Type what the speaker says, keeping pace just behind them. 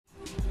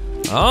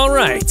All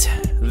right,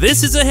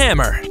 this is a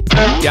hammer.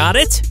 Got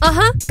it?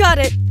 Uh-huh, got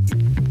it.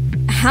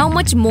 How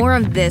much more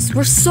of this?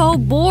 We're so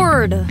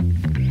bored.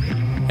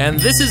 And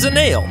this is a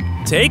nail.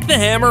 Take the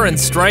hammer and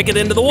strike it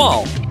into the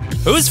wall.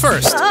 Who's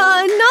first?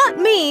 Not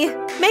me.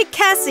 Make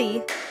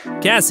Cassie.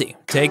 Cassie,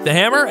 take the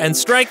hammer and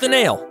strike the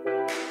nail.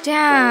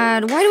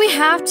 Dad, why do we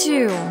have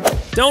to?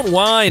 Don't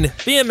whine.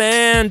 Be a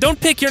man. Don't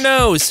pick your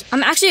nose.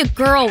 I'm actually a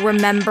girl,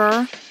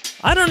 remember?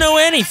 I don't know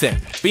anything.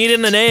 Beat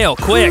in the nail,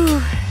 quick.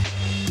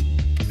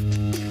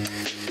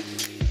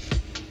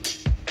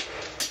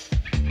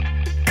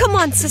 Come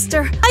on,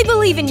 sister. I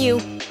believe in you.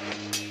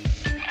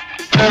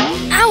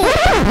 Ow!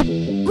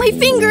 My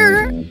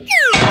finger!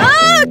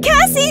 Ah,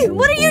 Cassie!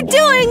 What are you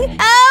doing?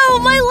 Ow,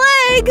 my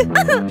leg!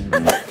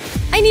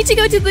 I need to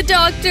go to the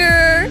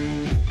doctor.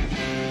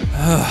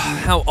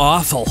 How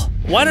awful.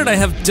 Why did I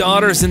have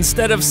daughters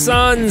instead of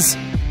sons?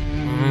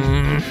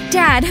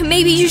 Dad,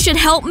 maybe you should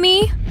help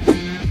me?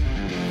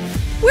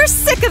 We're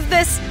sick of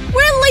this.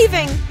 We're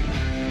leaving.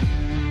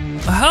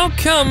 How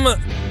come…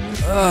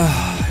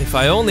 if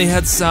I only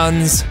had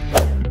sons…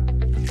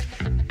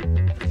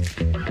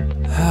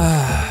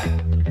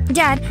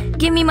 Dad,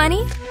 give me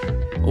money?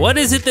 What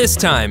is it this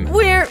time?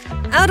 We're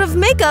out of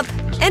makeup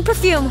and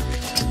perfume.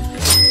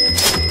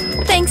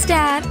 Thanks,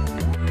 Dad.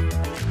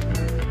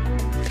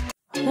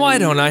 Why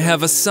don't I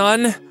have a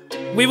son?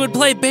 We would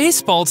play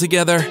baseball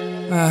together.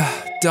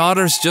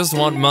 Daughters just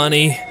want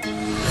money.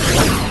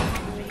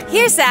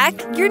 Here, Zach,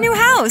 your new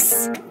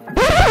house.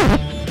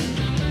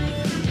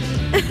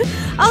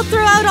 I'll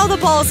throw out all the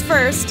balls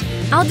first.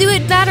 I'll do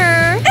it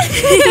better.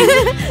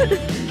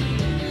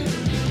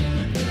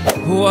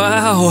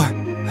 Wow,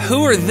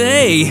 who are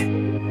they?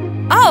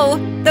 Oh,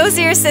 those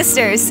are your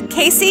sisters,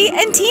 Casey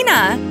and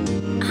Tina.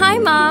 Hi,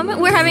 Mom.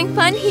 We're having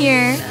fun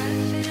here.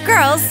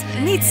 Girls,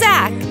 meet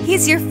Zach.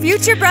 He's your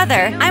future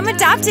brother. I'm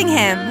adopting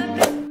him.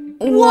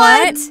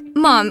 What?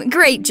 Mom,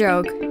 great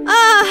joke.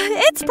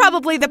 It's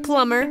probably the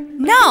plumber.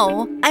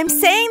 No, I'm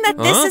saying that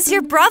this is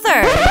your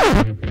brother.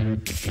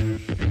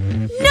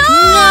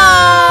 No!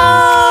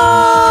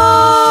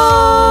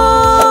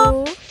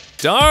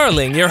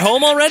 Darling, you're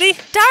home already?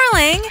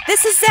 Darling,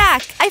 this is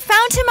Zach. I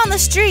found him on the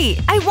street.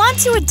 I want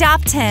to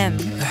adopt him.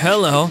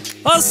 Hello.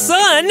 A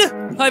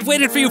son? I've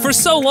waited for you for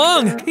so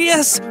long.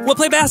 Yes, we'll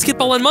play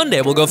basketball on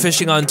Monday. We'll go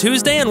fishing on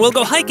Tuesday and we'll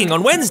go hiking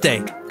on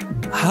Wednesday.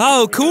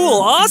 How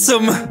cool,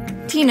 awesome.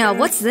 Tina,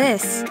 what's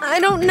this? I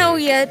don't know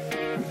yet.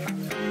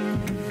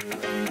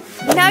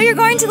 Now you're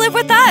going to live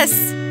with us.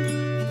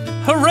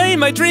 Hooray,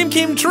 my dream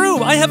came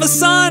true. I have a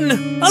son.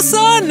 A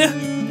son.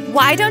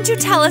 Why don't you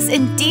tell us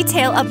in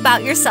detail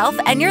about yourself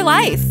and your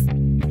life?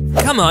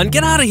 Come on,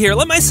 get out of here.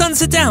 Let my son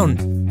sit down.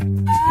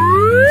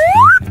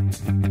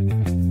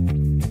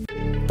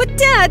 But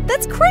Dad,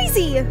 that's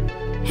crazy.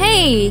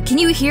 Hey, can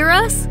you hear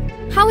us?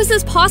 How is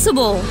this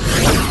possible?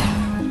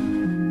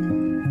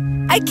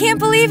 I can't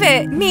believe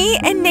it. Me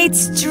and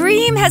Nate's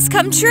dream has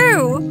come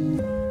true.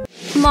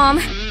 Mom,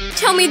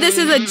 tell me this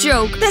is a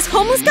joke. This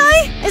homeless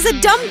guy is a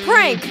dumb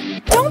prank.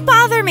 Don't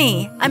bother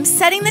me. I'm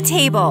setting the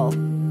table.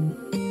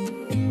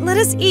 Let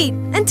us eat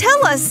and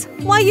tell us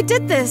why you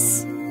did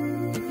this.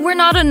 We're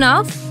not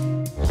enough?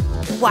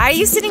 Why are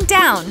you sitting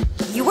down?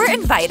 You were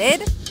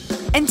invited.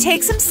 And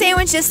take some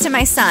sandwiches to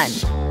my son.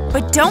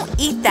 But don't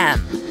eat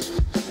them.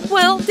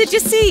 Well, did you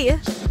see?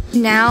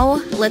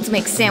 Now, let's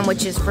make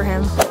sandwiches for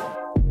him.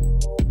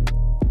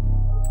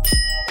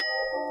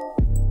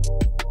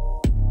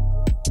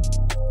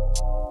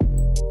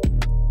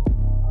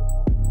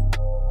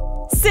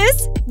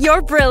 Sis,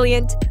 you're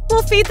brilliant.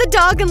 We'll feed the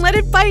dog and let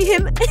it bite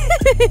him.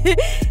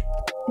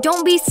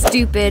 Don't be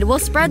stupid. We'll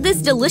spread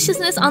this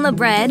deliciousness on the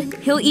bread.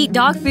 He'll eat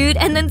dog food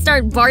and then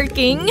start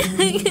barking.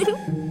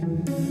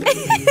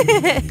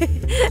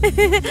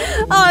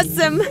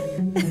 Awesome.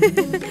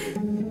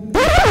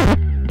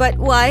 But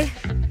why?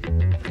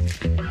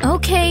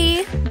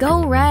 Okay,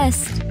 go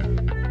rest.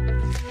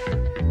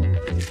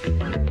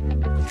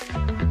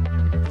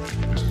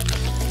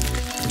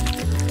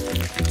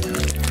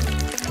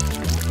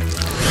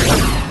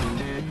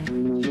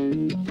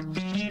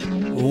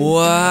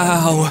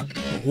 Wow,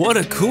 what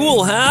a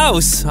cool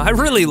house. I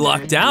really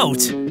lucked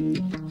out.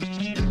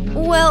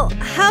 Well,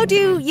 how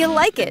do you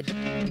like it?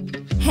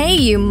 Hey,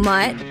 you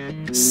mutt.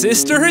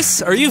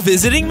 Sisters, are you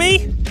visiting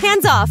me?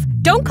 Hands off.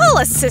 Don't call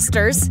us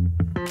sisters.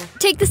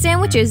 Take the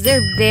sandwiches.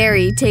 They're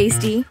very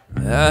tasty.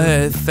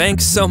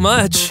 Thanks so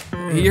much.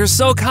 You're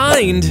so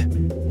kind.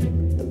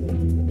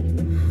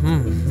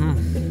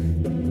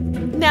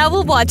 Now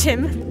we'll watch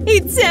him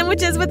eat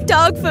sandwiches with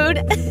dog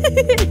food.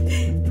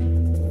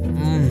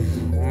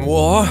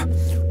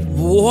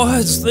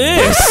 What's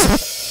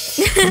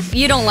this?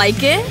 You don't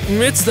like it?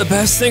 It's the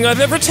best thing I've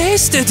ever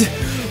tasted.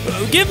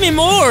 Give me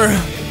more.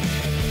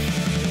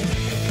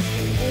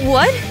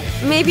 What?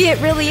 Maybe it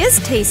really is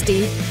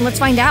tasty. Let's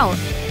find out.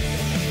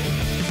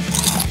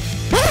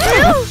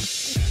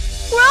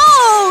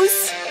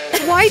 Gross!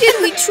 Why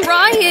did we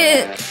try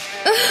it?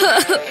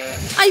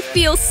 I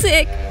feel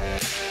sick.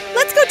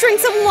 Let's go drink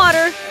some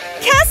water.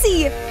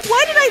 Cassie,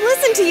 why did I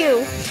listen to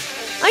you?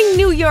 I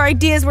knew your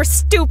ideas were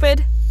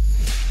stupid.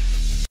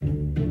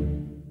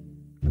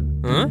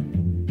 Huh?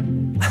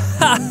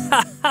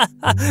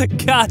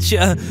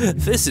 Gotcha!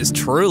 This is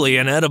truly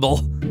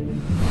inedible.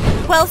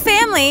 Well,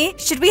 family,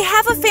 should we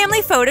have a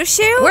family photo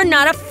shoot? We're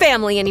not a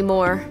family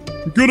anymore.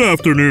 Good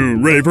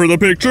afternoon. Ready for the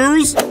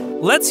pictures?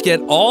 Let's get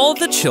all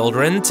the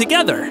children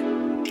together.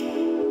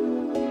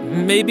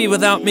 Maybe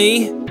without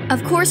me?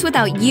 Of course,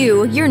 without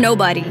you, you're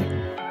nobody.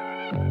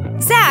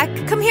 Zach,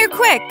 come here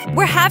quick.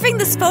 We're having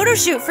this photo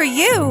shoot for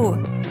you.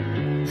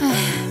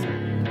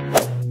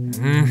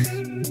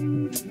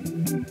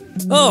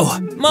 Oh,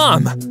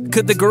 Mom,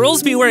 could the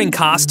girls be wearing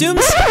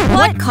costumes?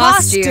 What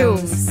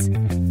costumes?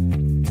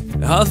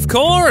 Of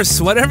course,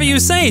 whatever you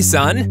say,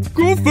 son.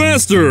 Go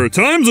faster.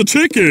 Time's a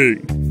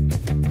ticking.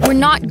 We're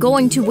not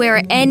going to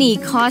wear any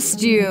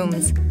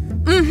costumes.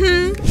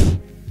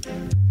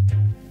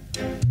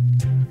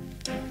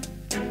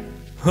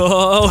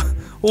 Oh,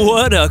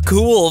 what a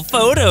cool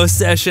photo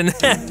session.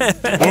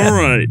 All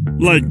right.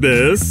 Like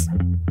this.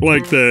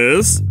 Like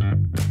this.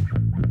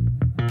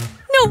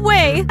 No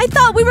way! I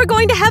thought we were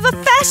going to have a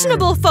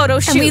fashionable photo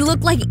shoot. And we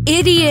look like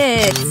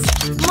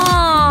idiots.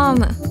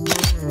 Mom!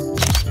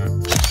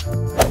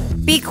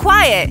 Be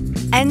quiet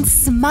and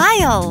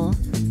smile.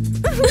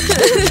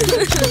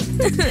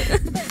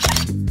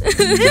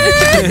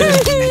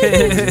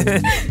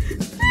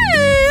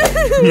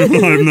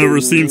 I've never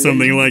seen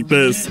something like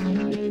this.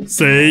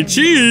 Say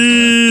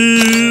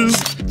cheese!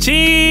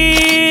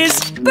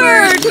 Cheese!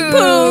 Bird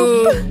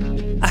poop!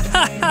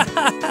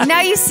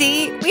 Now you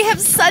see, we have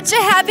such a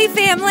happy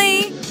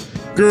family.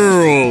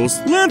 Girls,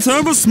 let's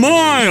have a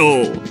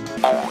smile!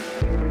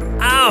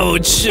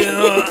 Ouch!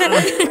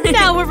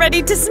 Now we're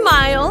ready to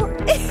smile.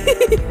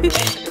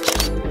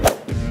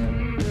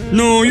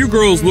 No, you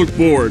girls look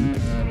bored.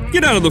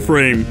 Get out of the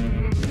frame.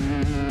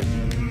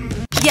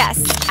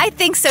 Yes, I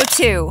think so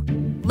too.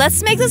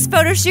 Let's make this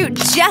photo shoot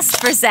just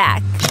for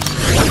Zach.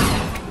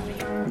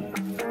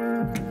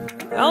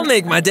 I'll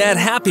make my dad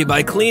happy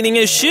by cleaning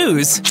his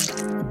shoes.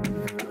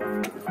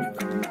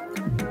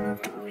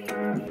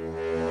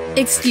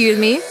 Excuse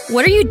me,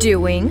 what are you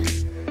doing?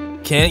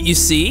 Can't you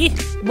see?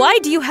 Why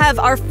do you have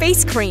our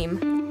face cream?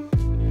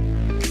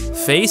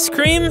 Face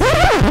cream?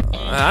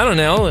 I don't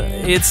know.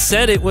 It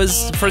said it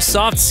was for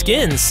soft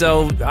skin,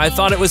 so I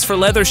thought it was for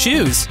leather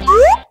shoes.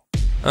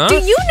 Huh? Do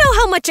you know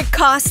how much it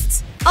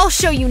costs? I'll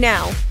show you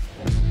now.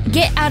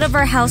 Get out of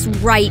our house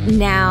right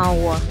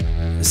now.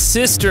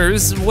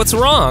 Sisters, what's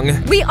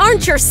wrong? We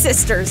aren't your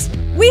sisters.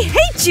 We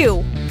hate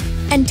you.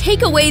 And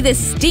take away this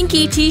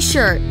stinky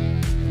t-shirt.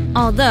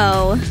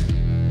 Although…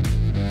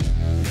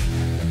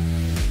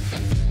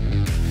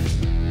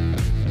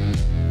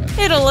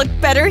 It'll look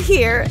better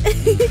here.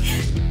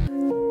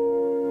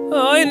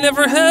 I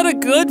never had a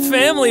good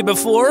family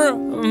before.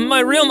 My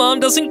real mom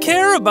doesn't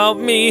care about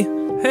me.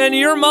 And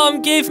your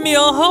mom gave me a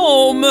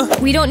home.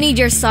 We don't need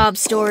your sob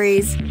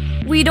stories.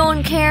 We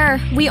don't care.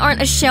 We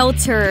aren't a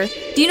shelter.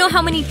 Do you know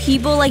how many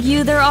people like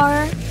you there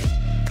are?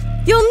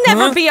 You'll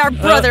never be our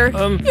brother.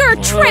 You're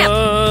a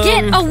tramp.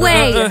 Get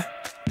away!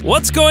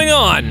 What's going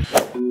on?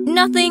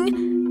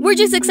 Nothing. We're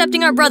just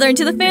accepting our brother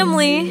into the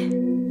family.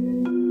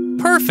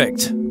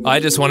 Perfect. I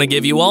just want to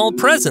give you all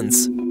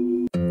presents.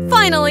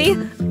 Finally,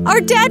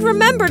 our dad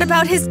remembered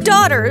about his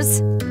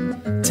daughters.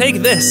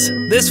 Take this.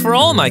 This for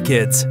all my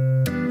kids.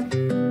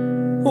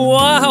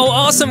 Wow,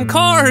 awesome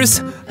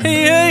cars!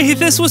 Hey,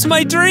 this was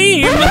my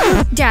dream!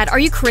 Dad, are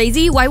you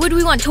crazy? Why would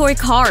we want toy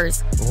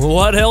cars?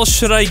 What else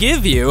should I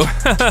give you?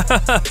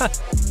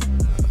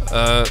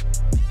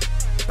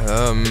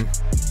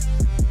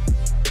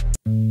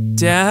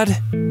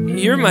 Dad,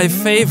 you're my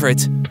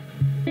favorite.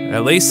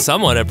 At least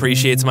someone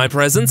appreciates my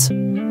presents.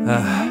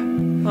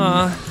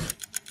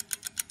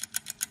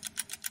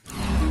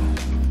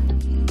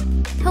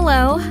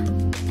 Hello.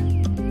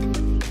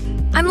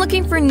 I'm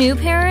looking for new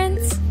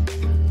parents.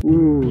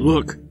 Ooh,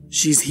 look,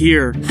 she's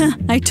here.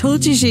 I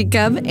told you she'd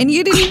come, and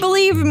you didn't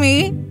believe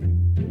me.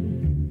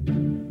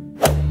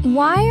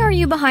 Why are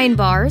you behind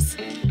bars?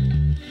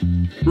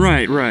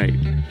 Right.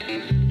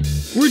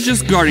 We're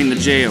just guarding the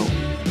jail.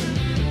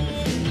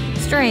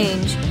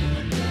 Strange.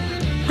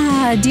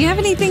 Do you have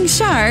anything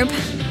sharp?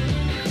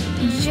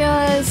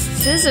 Just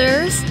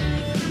scissors.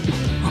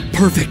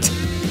 Perfect.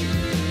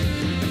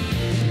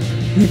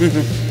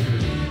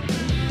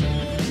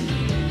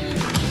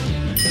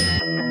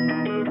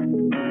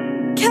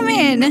 Come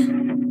in.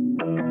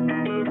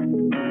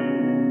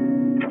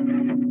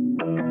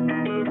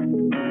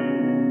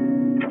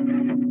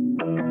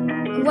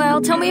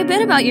 Well, tell me a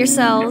bit about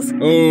yourselves.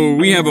 Oh,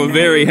 we have a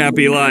very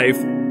happy life.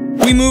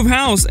 We move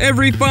house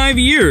every 5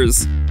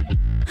 years.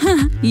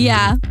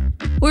 Yeah.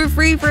 We're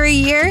free for a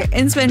year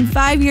and spend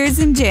 5 years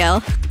in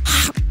jail.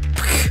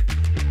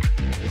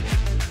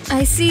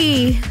 I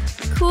see.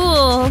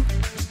 Cool.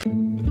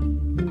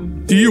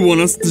 Do you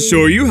want us to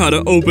show you how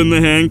to open the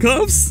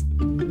handcuffs?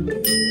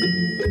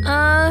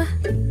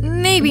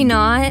 Maybe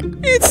not.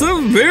 It's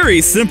a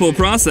very simple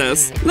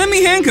process. Let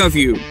me handcuff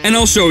you, and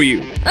I'll show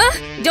you.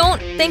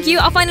 Don't. Thank you.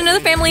 I'll find another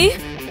family.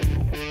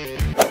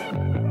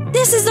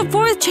 This is the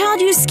fourth child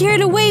you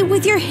scared away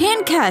with your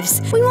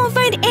handcuffs. We won't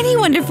find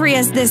anyone to free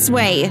us this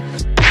way.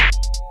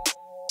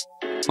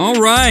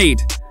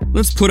 Alright,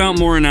 let's put out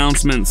more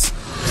announcements.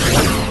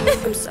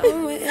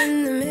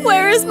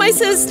 Where is my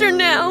sister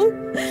now?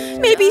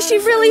 Maybe she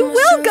really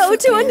will go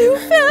to a new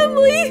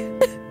family.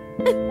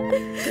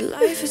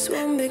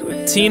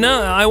 Tina,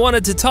 I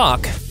wanted to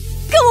talk.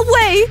 Go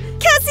away!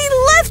 Cassie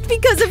left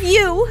because of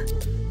you!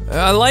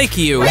 I like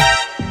you.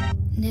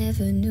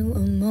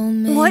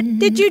 What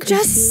did you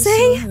just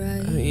say?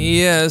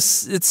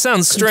 Yes, it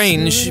sounds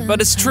strange,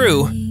 but it's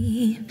true.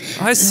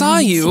 I saw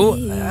you,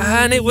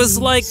 and it was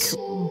like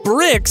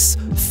bricks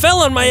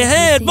fell on my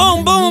head.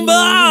 Boom, boom,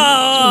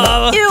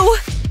 bah! Ew!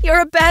 You're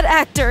a bad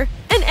actor.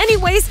 And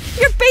anyways,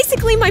 you're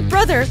basically my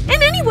brother.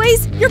 And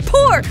anyways, you're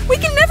poor. We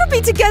can never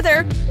be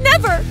together.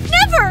 Never!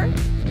 Never!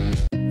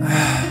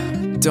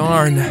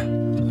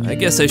 Darn. I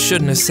guess I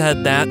shouldn't have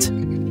said that.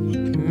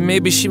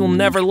 Maybe she will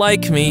never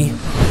like me.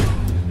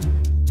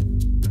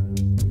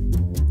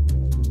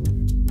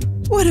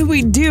 What do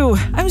we do?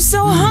 I'm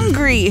so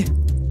hungry.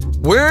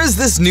 Where is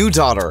this new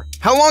daughter?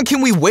 How long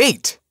can we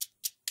wait?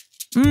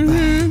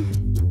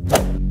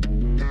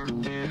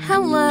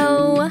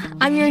 Hello,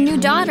 I'm your new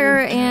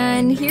daughter,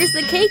 and here's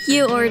the cake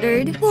you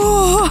ordered.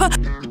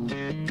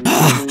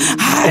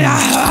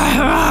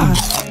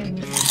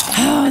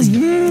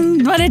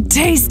 What a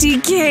tasty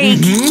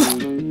cake.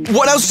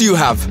 What else do you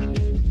have?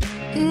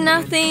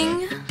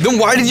 Nothing. Then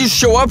why did you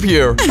show up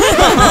here?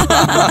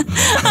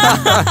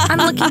 I'm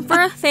looking for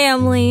a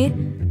family.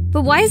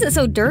 But why is it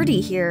so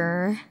dirty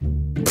here?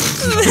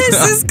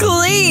 This is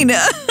clean.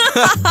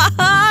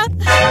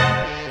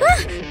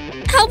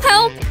 Help,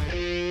 help!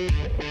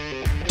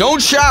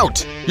 Don't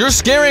shout! You're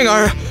scaring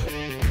our...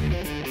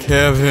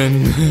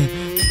 Kevin...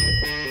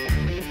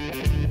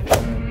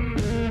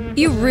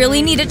 You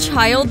really need a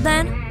child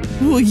then?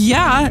 Well,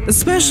 yeah,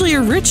 especially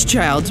a rich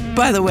child.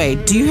 By the way,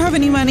 do you have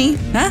any money?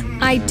 Huh?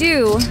 I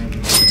do.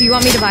 Do you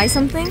want me to buy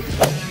something?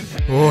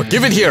 Oh,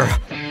 give it here.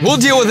 We'll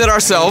deal with it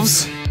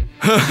ourselves.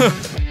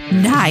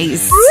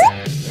 Nice.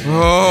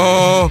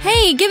 Oh...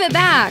 Hey, give it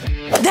back.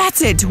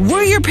 That's it.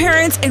 We're your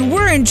parents and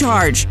we're in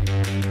charge.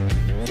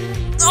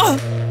 Ugh.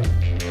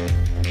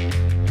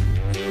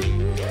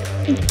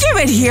 Give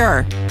it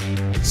here.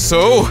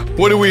 So,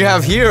 what do we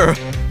have here?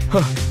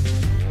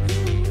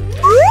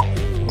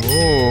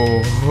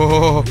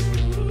 Oh.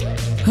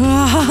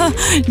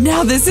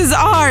 Now this is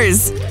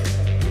ours.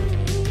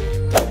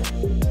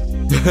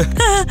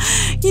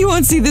 You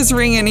won't see this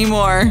ring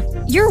anymore.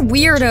 You're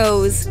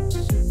weirdos.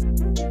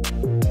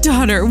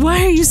 Daughter,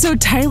 why are you so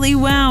tightly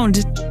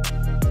wound?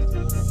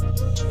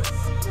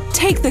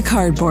 Take the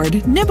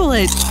cardboard, nibble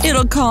it.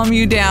 It'll calm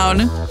you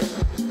down.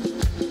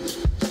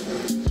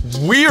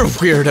 We're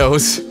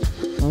weirdos.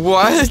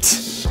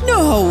 What?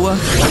 No.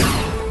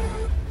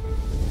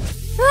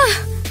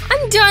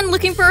 I'm done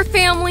looking for a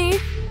family.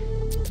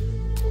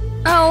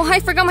 Oh, I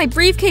forgot my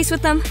briefcase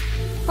with them.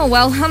 Oh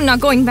well, I'm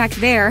not going back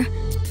there.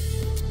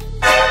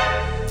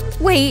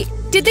 Wait,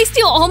 did they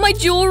steal all my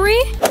jewelry?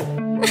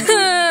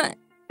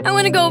 I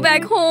want to go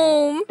back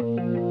home.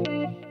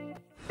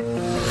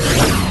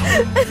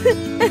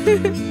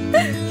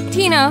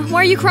 Tina,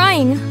 why are you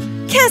crying?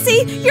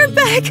 Cassie, you're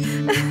back!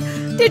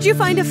 Did you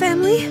find a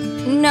family?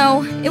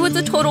 No, it was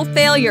a total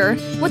failure.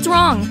 What's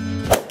wrong?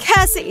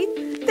 Cassie,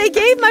 they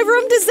gave my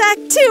room to Zach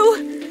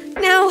too!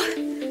 Now,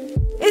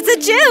 it's a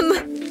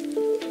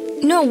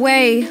gym! No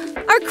way.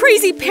 Our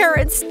crazy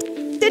parents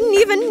didn't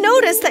even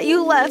notice that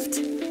you left.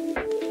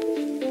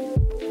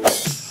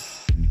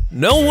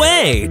 No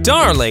way!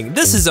 Darling,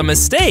 this is a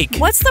mistake!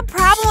 What's the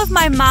problem with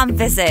my mom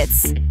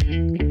visits?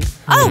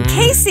 Oh,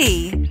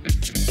 Casey!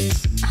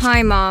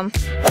 Hi, Mom.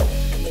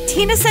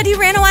 Tina said you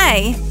ran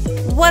away.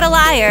 What a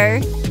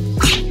liar.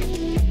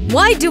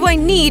 Why do I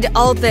need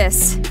all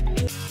this?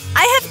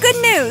 I have good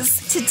news.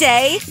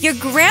 Today, your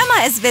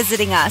grandma is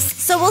visiting us,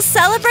 so we'll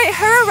celebrate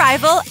her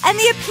arrival and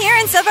the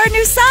appearance of our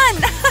new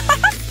son.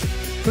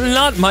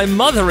 Not my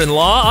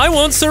mother-in-law! I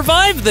won't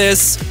survive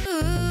this!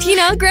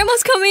 Tina,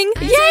 Grandma's coming!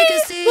 Yay!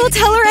 We'll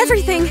tell her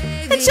everything,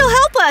 and she'll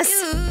help us!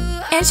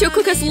 And she'll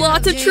cook us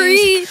lots of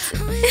treats!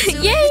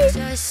 Yay!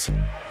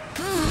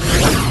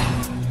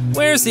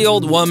 Where's the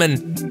old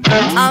woman?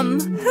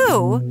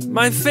 Who?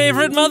 My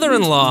favorite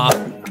mother-in-law.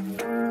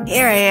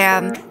 Here I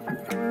am.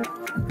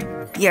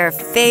 Your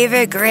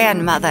favorite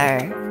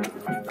grandmother.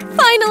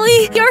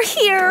 Finally, you're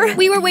here!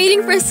 We were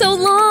waiting for so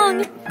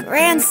long!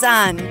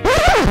 Grandson.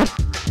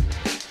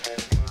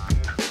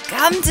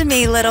 Come to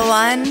me, little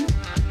one.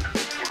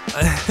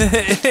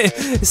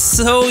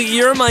 So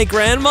you're my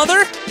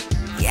grandmother?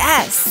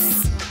 Yes.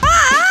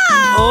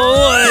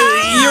 Oh,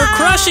 you're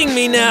crushing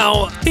me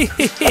now!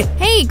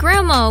 Hey,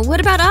 Grandma, what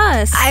about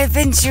us? I've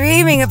been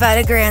dreaming about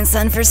a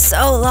grandson for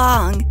so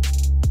long.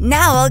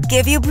 Now I'll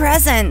give you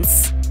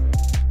presents.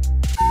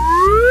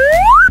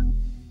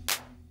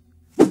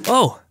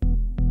 Oh.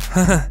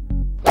 Huh?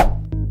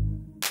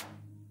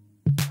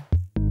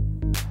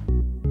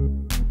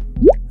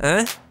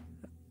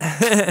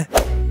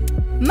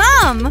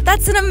 Mom,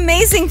 that's an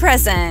amazing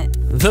present.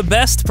 The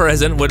best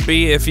present would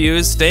be if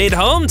you stayed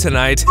home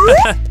tonight.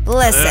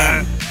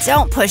 Listen,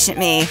 don't push at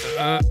me.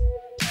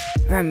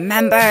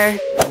 Remember?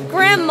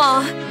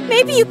 Grandma,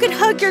 maybe you could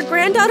hug your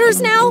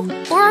granddaughters now?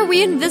 Or are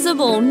we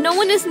invisible? No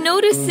one is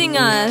noticing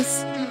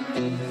us.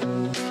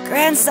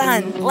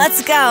 Grandson,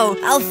 let's go.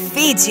 I'll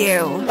feed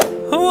you.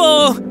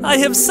 Whoa, I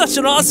have such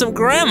an awesome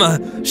grandma.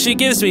 She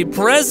gives me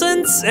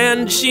presents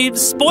and she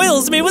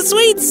spoils me with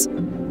sweets.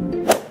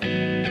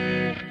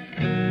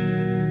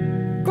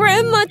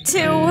 Grandma,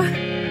 too.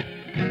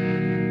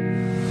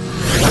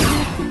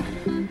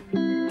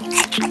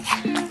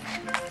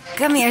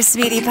 Come here,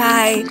 sweetie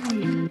pie.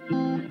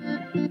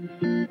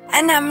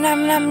 Num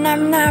num num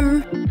num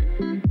num.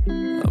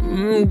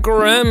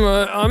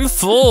 Grandma, I'm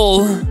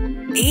full.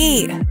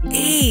 Eat,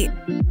 eat.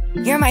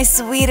 You're my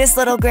sweetest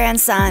little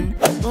grandson.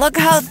 Look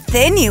how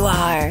thin you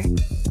are.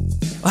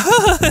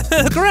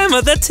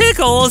 Grandma, that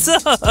tickles.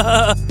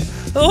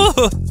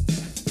 Oh.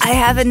 I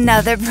have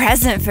another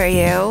present for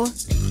you.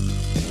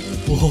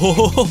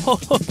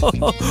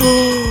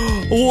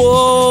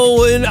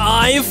 Whoa, an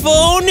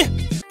iPhone?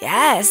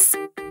 Yes.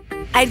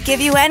 I'd give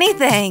you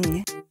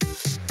anything.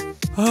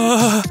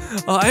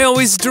 I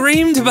always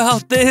dreamed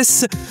about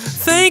this.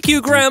 Thank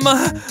you,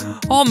 Grandma.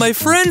 All my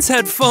friends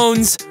had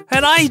phones,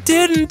 and I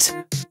didn't.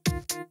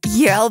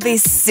 You'll be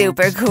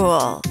super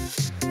cool.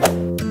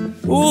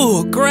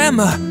 Ooh,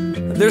 Grandma,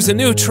 there's a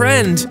new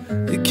trend.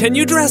 Can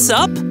you dress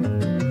up?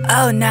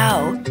 Oh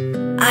no,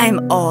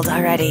 I'm old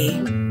already.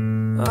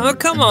 Oh,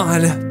 come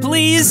on,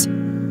 please.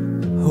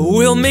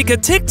 We'll make a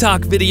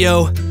TikTok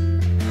video.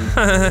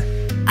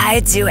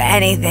 I'd do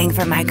anything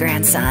for my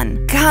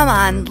grandson. Come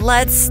on,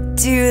 let's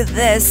do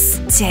this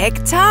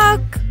TikTok.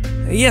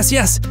 Yes,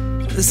 yes.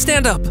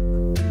 Stand up.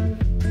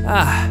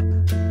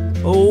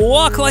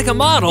 Walk like a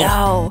model.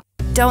 No,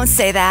 don't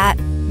say that.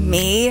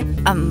 Me,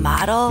 a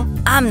model?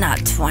 I'm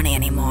not 20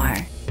 anymore.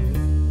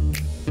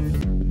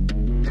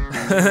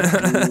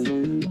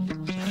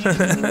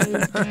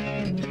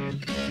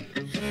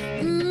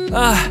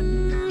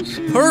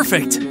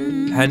 Perfect.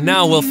 And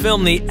now we'll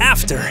film the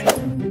after.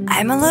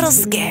 I'm a little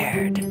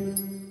scared.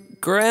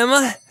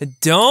 Grandma,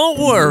 don't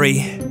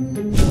worry.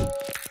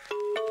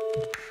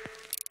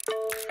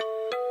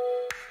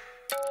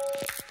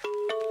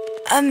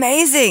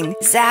 Amazing,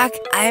 Zach.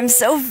 I am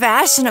so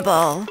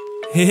fashionable.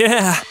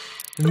 Yeah,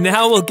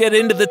 now we'll get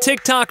into the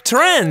TikTok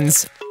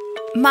trends.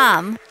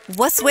 Mom,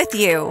 what's with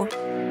you?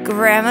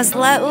 Grandma's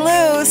let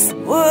loose.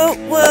 Woo,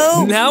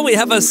 woo. Now we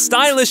have a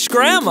stylish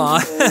grandma.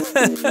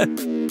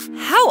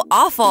 How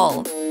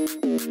awful.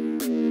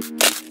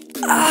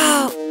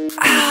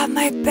 Oh,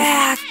 my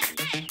back.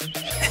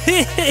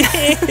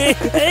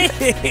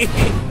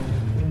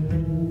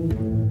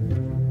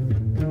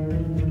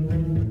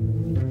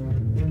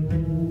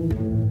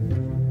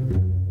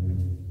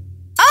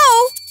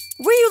 Oh,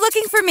 were you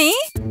looking for me?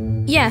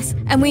 Yes,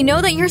 and we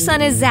know that your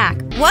son is Zach.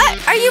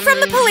 What? Are you from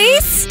the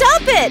police?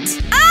 Stop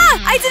it!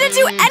 I didn't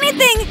do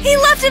anything! He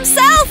left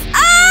himself!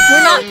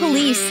 We're not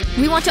police.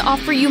 We want to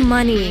offer you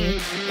money.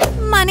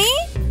 Money?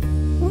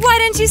 Why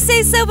didn't you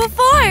say so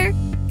before?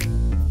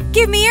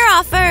 Give me your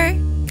offer.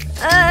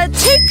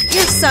 Take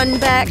your son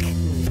back.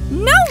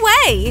 No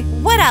way!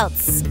 What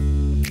else?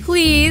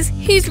 Please,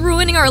 he's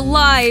ruining our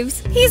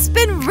lives. He's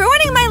been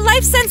ruining my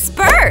life since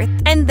birth.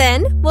 And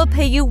then we'll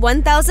pay you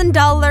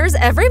 $1,000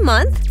 every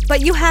month,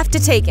 but you have to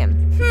take him.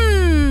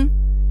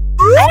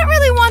 I don't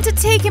really want to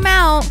take him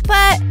out,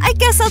 but I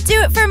guess I'll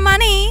do it for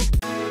money.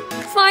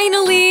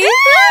 Finally!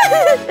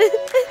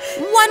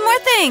 One more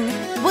thing.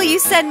 Will you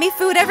send me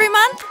food every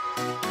month?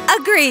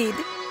 Agreed.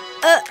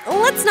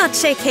 Let's not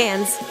shake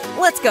hands.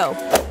 Let's go.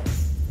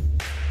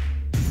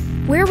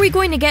 Where are we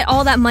going to get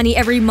all that money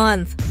every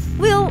month?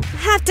 We'll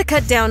have to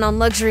cut down on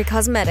luxury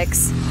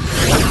cosmetics.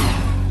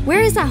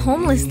 Where is that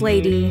homeless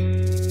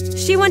lady?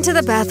 She went to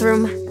the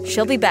bathroom.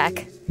 She'll be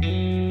back.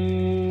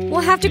 We'll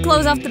have to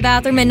close off the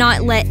bathroom and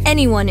not let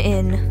anyone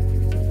in.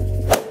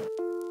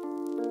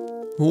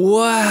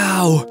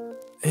 Wow,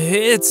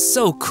 it's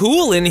so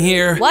cool in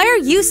here. Why are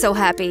you so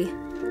happy?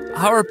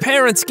 Our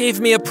parents gave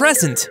me a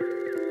present.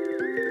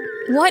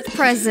 What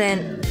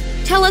present?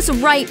 Tell us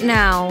right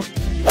now.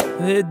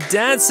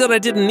 Dad said I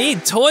didn't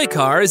need toy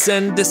cars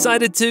and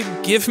decided to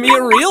give me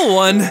a real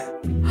one.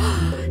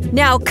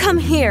 Now come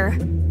here.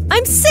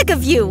 I'm sick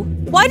of you.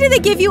 Why do they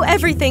give you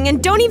everything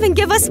and don't even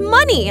give us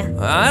money?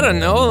 I don't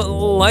know.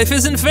 Life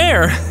isn't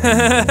fair.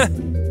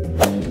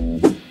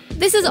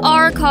 This is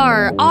our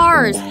car.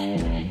 Ours.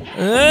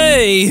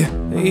 Hey,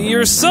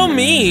 you're so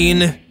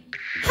mean.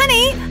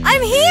 Honey,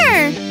 I'm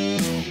here.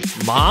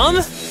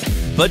 Mom?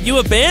 But you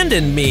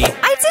abandoned me.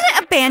 I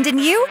didn't abandon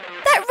you.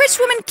 That rich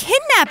woman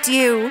kidnapped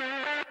you.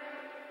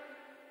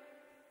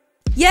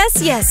 Yes,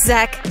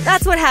 Zach.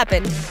 That's what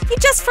happened. You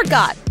just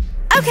forgot.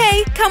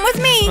 Okay, come with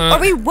me, or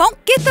we won't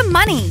get the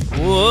money.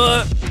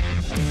 What?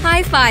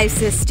 High five,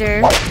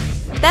 sister.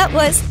 That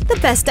was the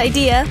best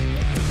idea.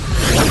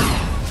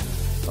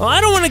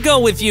 I don't want to go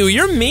with you.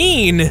 You're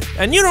mean.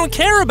 And you don't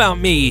care about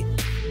me.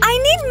 I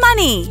need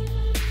money.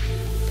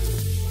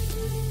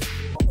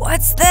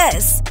 What's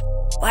this?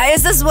 Why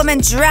is this woman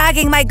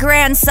dragging my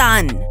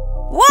grandson?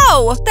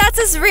 Whoa, that's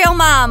his real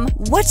mom.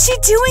 What's she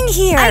doing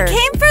here? I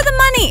came for the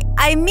money.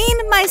 I mean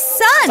my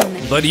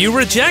son. But you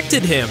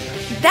rejected him.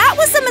 That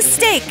was a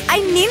mistake.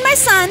 I need my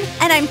son,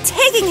 and I'm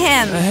taking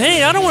him.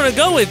 Hey, I don't want to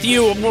go with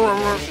you.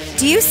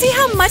 Do you see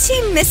how much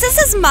he misses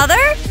his mother?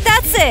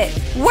 That's it.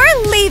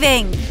 We're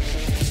leaving.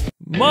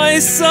 My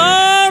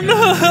son!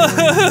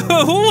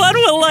 What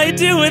will I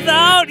do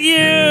without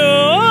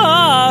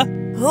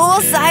you? Who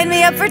will sign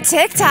me up for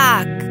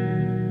TikTok?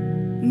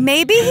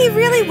 Maybe he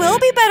really will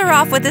be better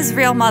off with his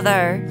real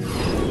mother.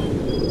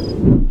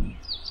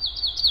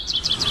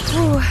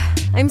 Whew,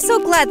 I'm so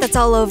glad that's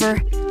all over.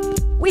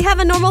 We have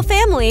a normal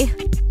family.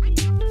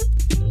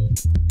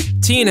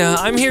 Tina,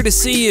 I'm here to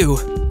see you.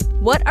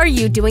 What are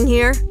you doing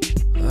here?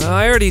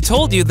 I already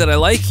told you that I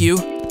like you.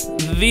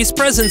 These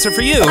presents are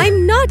for you.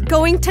 I'm not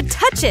going to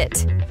touch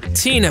it.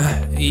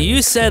 Tina,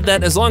 you said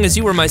that as long as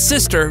you were my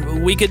sister,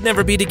 we could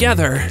never be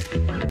together.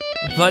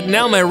 But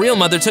now my real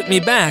mother took me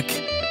back,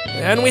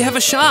 and we have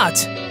a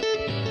shot.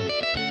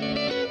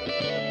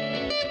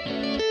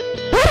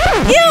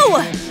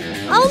 You!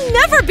 I'll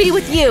never be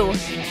with you.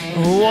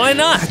 Why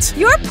not?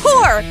 You're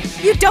poor.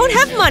 You don't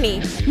have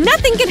money.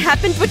 Nothing can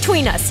happen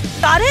between us.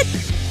 Got it?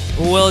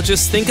 Well,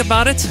 just think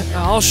about it.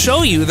 I'll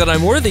show you that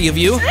I'm worthy of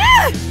you.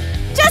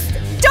 Just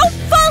don't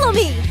follow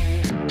me!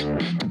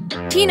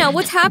 Tina,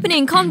 what's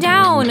happening? Calm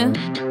down.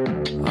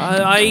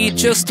 I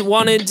just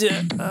wanted...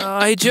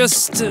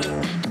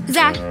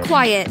 Zach,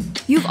 quiet.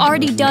 You've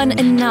already done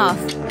enough.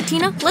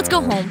 Tina, let's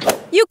go home.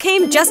 You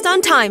came just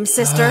on time,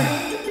 sister.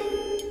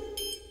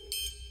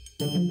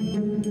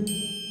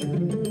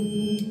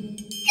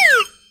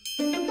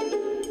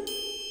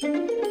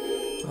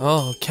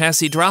 Oh,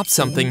 Cassie dropped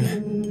something.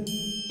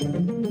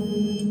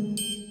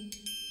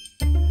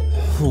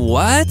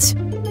 What?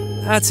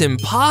 That's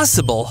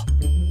impossible.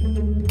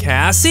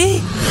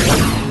 Cassie?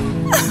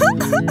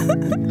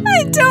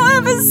 I don't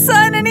have a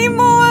son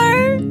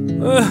anymore.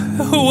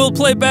 Who will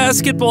play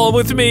basketball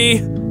with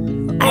me?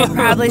 I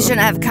probably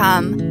shouldn't have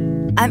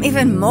come. I'm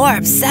even more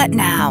upset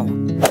now.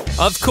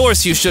 Of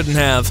course you shouldn't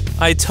have.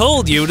 I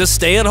told you to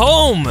stay at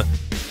home.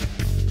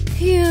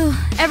 Phew,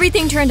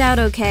 everything turned out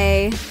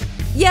okay.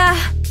 Yeah,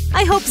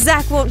 I hope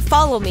Zach won't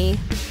follow me.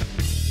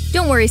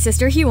 Don't worry,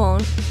 sister, he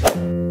won't.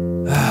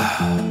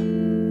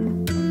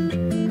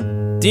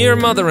 Dear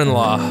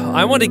mother-in-law,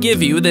 I want to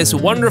give you this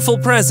wonderful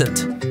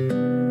present.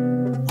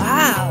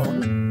 Wow,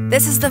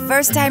 this is the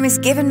first time he's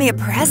given me a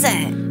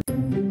present.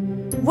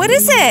 What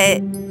is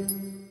it?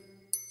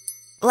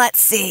 Let's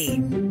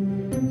see.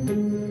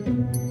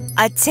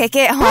 A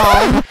ticket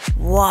home?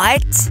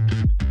 What?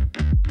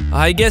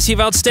 I guess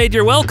you've outstayed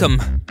your welcome.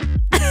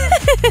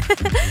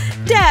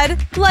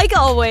 Dad, like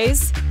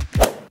always.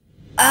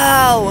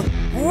 Oh,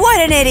 what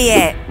an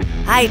idiot!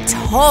 I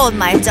told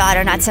my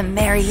daughter not to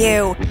marry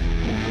you.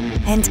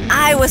 And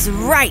I was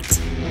right.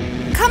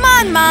 Come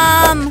on,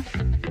 Mom!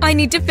 I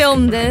need to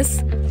film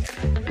this.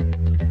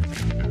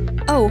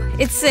 Oh,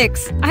 it's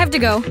 6. I have to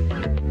go.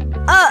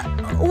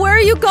 Where are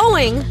you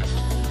going?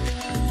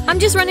 I'm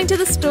just running to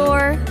the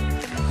store.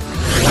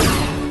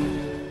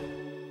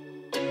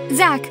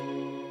 Zach,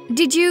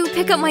 did you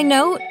pick up my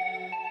note?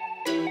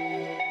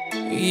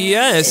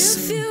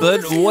 Yes,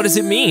 but what does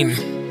it mean?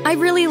 I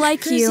really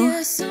like you.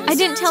 I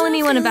didn't tell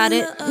anyone about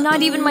it,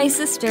 not even my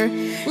sister.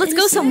 Let's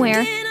go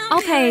somewhere.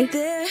 I'll pay.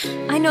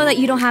 I know that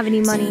you don't have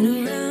any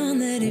money.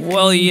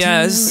 Well,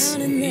 yes.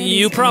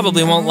 You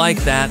probably won't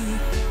like that.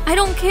 I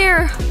don't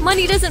care.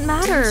 Money doesn't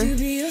matter.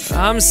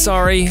 I'm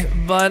sorry,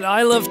 but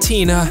I love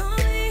Tina.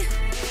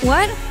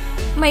 What?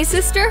 My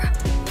sister?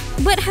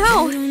 But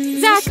how?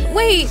 Zach,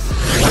 wait!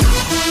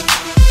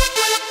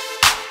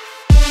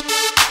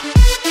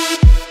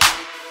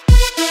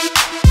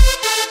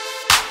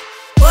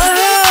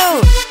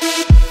 Woohoo!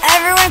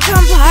 Everyone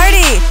come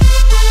party!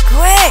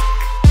 Quick!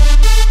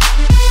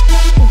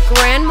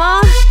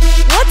 Grandma?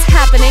 What's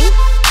happening?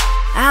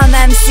 I'm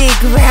MC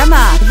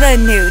Grandma, the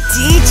new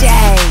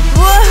DJ!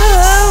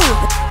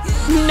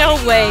 Woohoo! No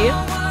way.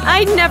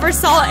 I never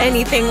saw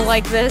anything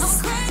like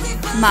this.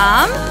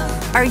 Mom?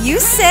 Are you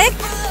sick?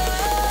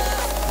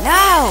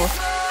 No,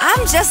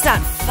 I'm just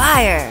on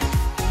fire.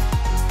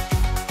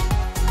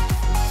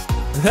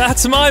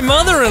 That's my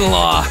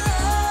mother-in-law.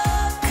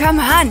 Come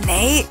on,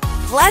 Nate.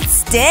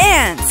 Let's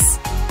dance.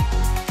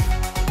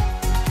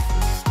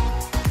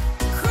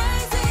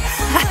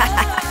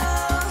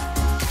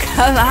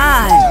 Come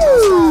on.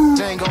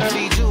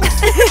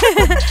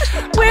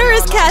 Where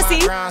is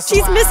Cassie?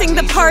 She's missing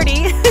the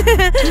party.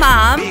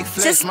 Mom,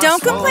 just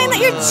don't complain that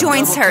your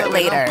joints hurt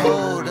later.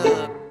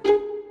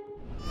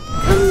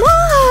 Come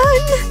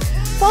on!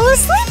 Fall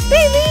asleep,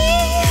 baby!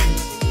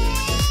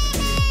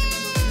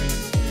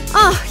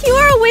 Oh, you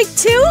are awake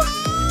too?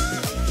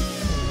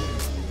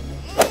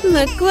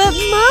 Look what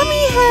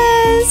Mommy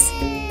has!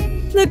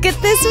 Look at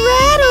this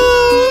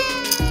rattle!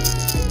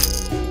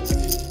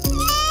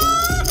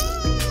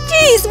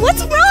 Jeez,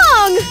 what's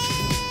wrong?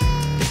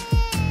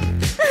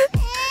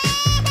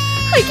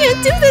 I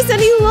can't do this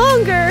any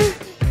longer!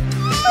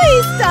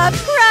 Please stop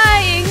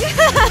crying!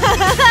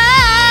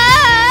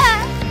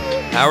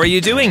 How are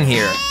you doing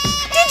here?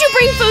 Did you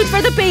bring food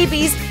for the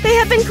babies? They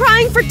have been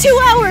crying for 2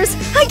 hours.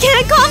 I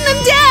can't calm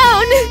them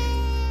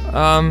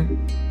down.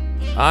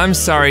 I'm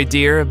sorry,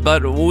 dear,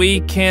 but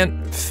we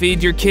can't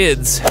feed your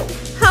kids.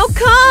 How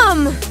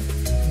come?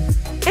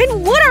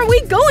 And what are we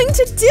going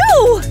to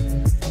do?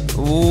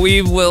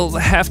 We will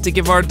have to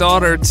give our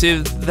daughter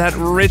to that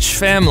rich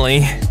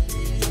family.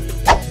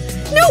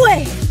 No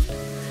way!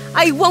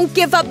 I won't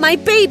give up my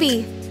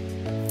baby.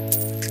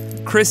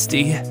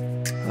 Christy,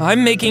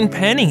 I'm making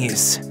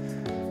pennies.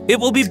 It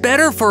will be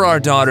better for our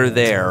daughter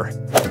there.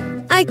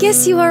 I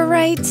guess you are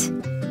right.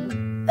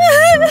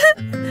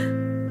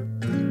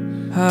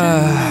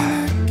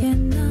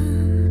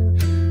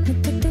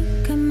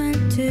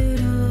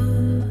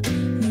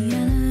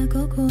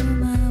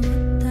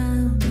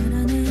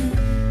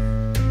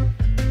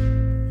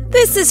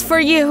 This is for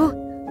you.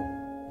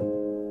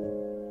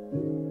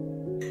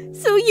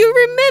 So you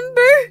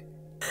remember?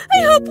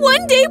 I hope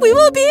one day we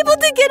will be able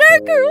to get our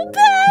girl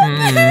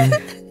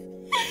back.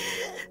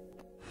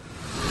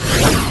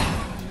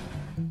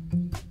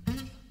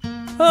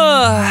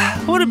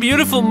 What a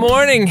beautiful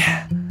morning.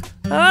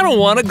 I don't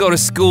want to go to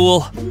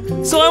school,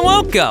 so I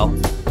won't go.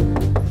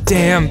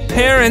 Damn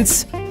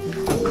parents.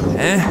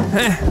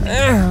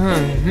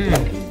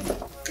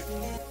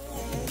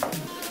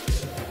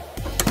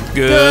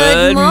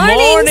 Good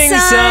morning,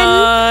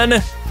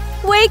 son.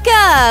 Wake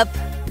up.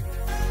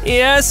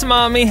 Yes,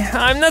 Mommy,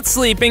 I'm not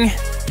sleeping.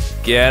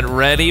 Get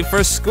ready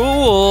for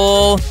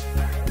school.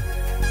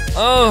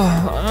 Oh,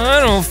 I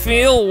don't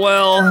feel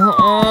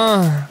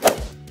well.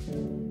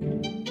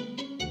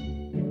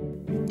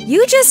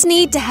 You just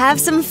need to have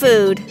some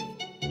food.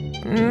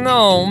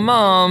 No,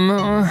 Mom,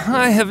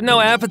 I have no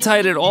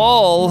appetite at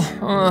all.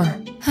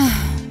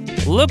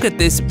 Look at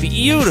this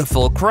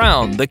beautiful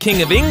crown the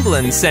King of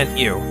England sent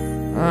you.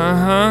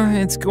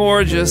 It's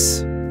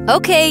gorgeous.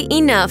 Okay,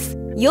 enough.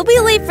 You'll be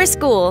late for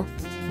school.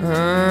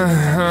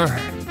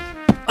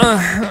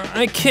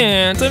 I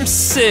can't, I'm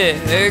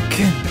sick.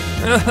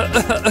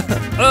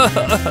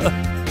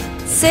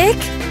 Sick?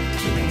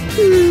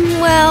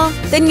 Well,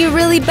 then you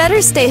really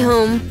better stay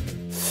home.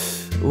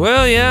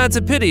 Well, yeah, it's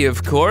a pity,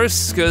 of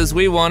course, because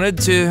we wanted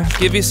to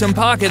give you some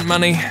pocket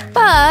money.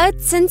 But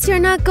since you're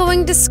not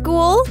going to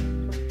school,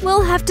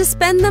 we'll have to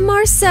spend them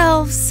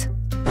ourselves.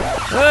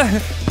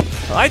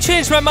 I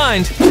changed my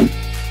mind.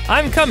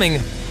 I'm coming.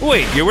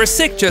 Wait, you were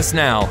sick just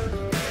now.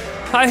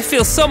 I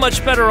feel so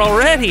much better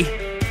already.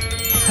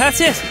 That's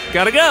it,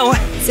 gotta go.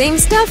 Same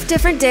stuff,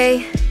 different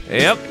day.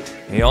 Yep,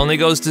 he only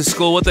goes to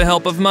school with the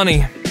help of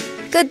money.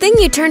 Good thing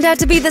you turned out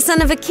to be the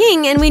son of a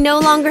king and we no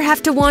longer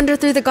have to wander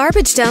through the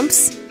garbage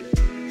dumps.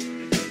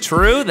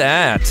 True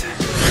that.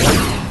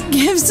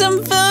 Give some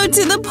food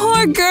to the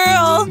poor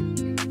girl.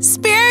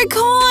 Spare a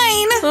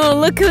coin. Oh,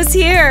 look who's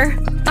here.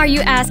 Are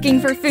you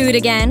asking for food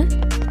again?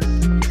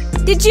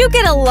 Did you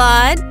get a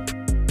lot?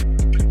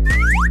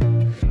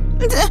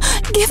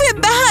 Give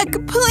it back,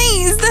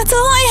 please. That's all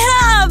I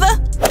have.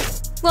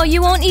 Well,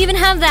 you won't even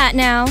have that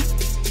now.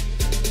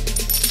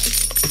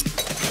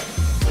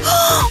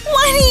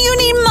 Why do you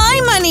need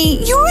my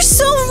money? You're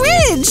so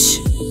rich.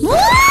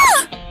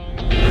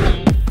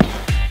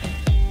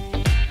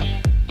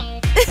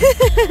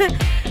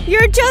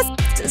 You're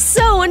just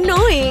so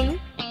annoying.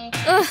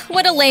 Ugh,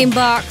 what a lame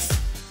box.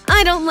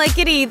 I don't like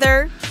it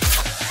either.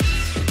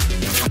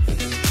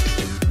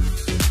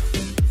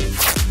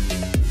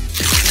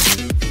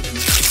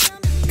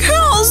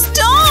 Girls,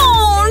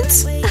 don't!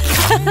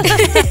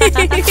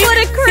 What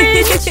a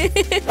cringe!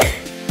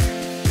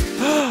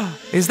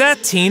 Is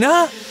that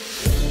Tina?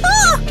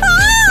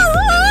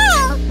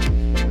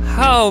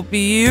 How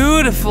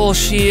beautiful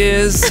she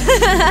is.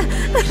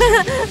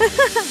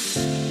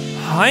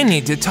 I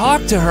need to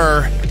talk to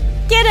her.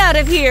 Get out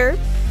of here,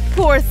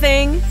 poor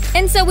thing.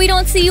 And so we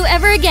don't see you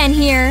ever again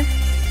here.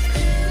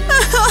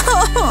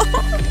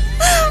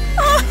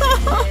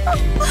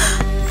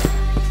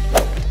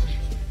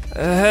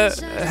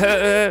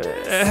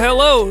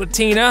 Hello,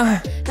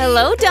 Tina.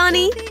 Hello,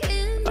 Donnie.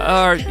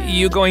 Are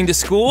you going to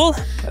school?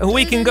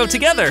 We can go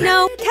together.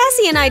 No,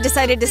 Cassie and I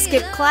decided to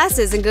skip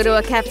classes and go to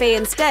a cafe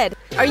instead.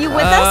 Are you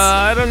with us?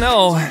 I don't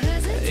know.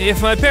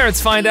 If my parents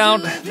find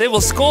out, they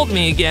will scold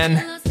me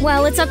again.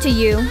 Well, it's up to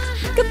you.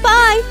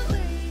 Goodbye.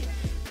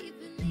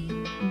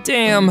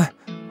 Damn,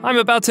 I'm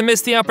about to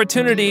miss the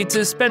opportunity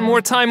to spend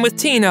more time with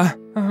Tina.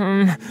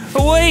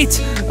 Wait,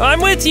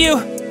 I'm with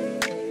you.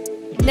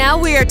 Now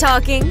we are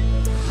talking.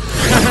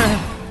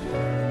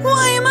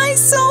 Why am I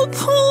so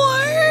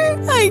poor?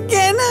 I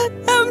cannot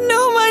have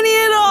no money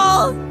at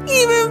all,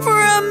 even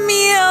for a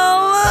meal.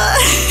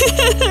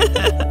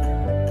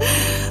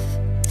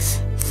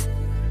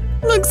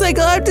 Looks like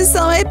I'll have to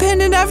sell my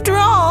pendant after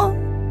all.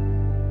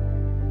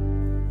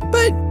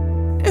 But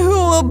who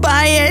will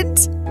buy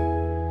it?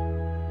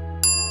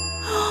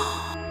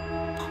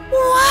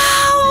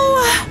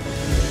 Wow!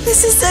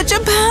 This is such a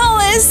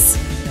palace!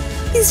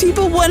 These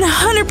people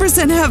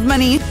 100% have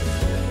money.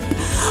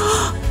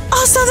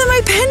 I'll sell them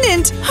my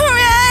pendant!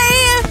 Hooray!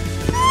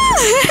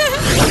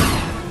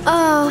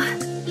 Oh,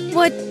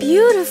 what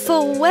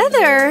beautiful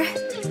weather.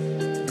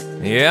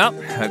 Yep,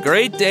 a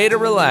great day to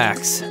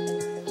relax.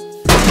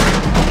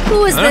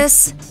 Who is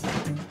this?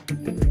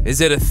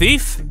 Is it a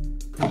thief?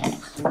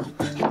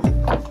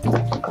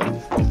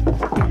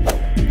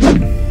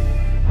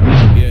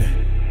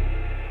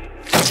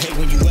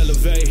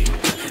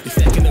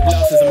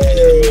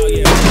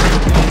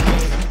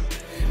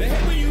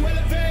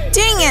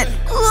 Dang it!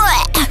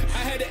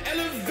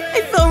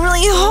 I fell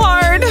really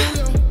hard.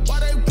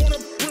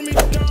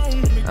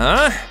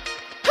 Huh?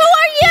 Who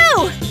are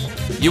you?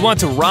 You want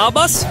to rob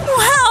us?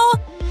 Wow!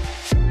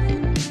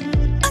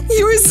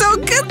 You are so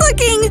good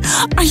looking!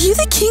 Are you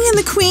the king and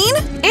the queen?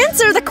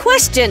 Answer the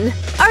question.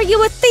 Are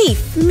you a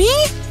thief? Me?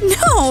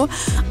 No!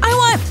 I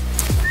want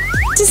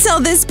to sell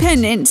this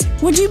pendant.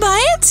 Would you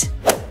buy it?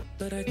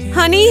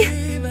 Honey,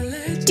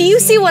 do you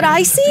see what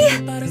I see?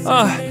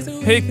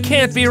 It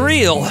can't be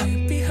real.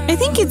 I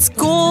think it's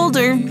gold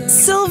or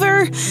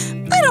silver.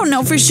 I don't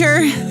know for sure.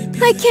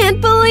 I can't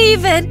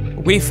believe it.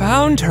 We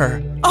found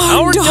her.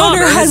 Our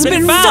daughter has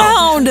been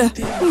found!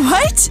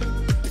 What?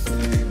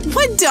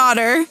 What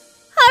daughter?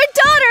 Our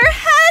daughter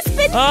has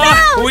been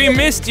found! We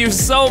missed you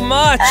so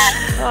much.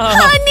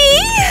 Honey!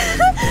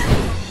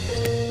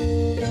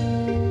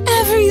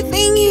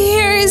 Everything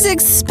here is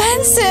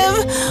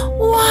expensive.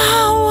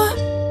 Wow.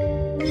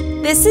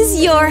 This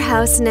is your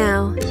house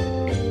now.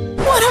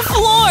 What a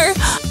floor!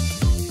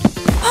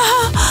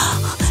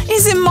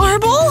 Is it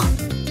marble?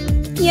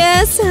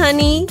 Yes,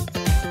 honey.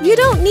 You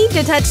don't need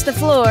to touch the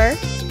floor.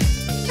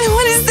 And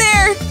what is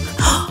there?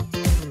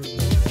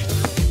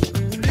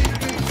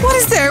 What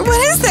is there?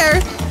 What is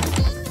there?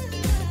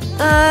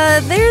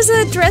 There's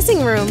a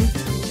dressing room.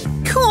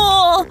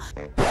 Cool.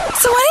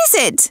 So what is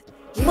it?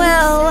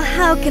 Well,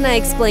 how can I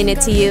explain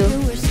it to you?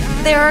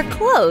 There are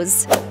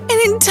clothes. An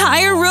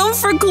entire room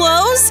for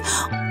clothes?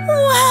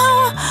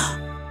 Wow.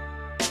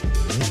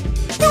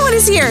 And what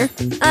is here?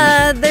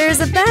 There's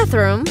a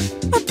bathroom.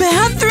 A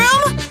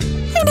bathroom?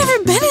 I've never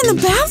been in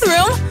the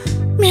bathroom.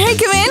 May I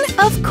come in?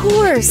 Of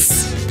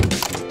course.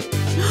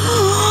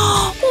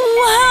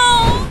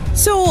 Wow.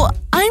 So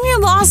I'm your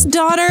lost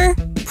daughter,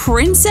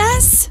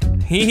 Princess?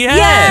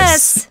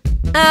 Yes!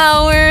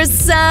 Our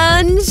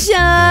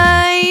sunshine!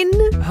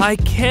 I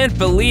can't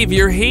believe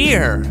you're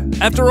here.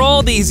 After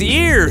all these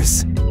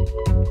years.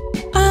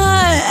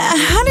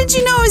 How did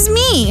you know it was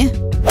me?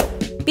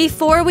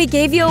 Before we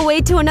gave you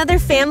away to another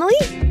family?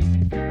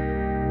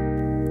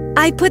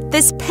 I put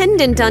this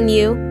pendant on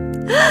you.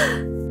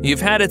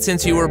 You've had it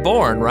since you were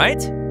born,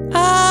 right?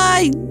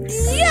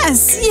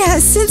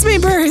 Yes, since my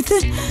birth.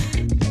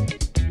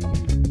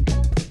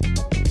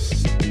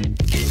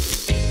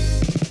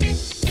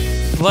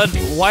 But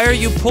why are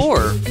you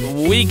poor?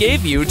 We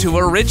gave you to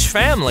a rich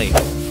family.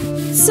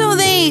 So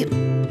they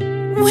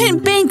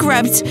went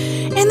bankrupt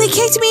and they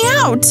kicked me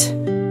out.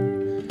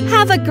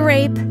 Have a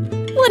grape.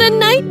 What a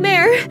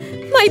nightmare!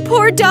 My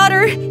poor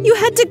daughter, you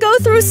had to go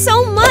through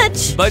so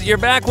much! But you're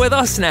back with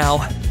us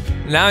now.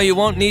 Now you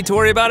won't need to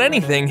worry about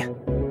anything.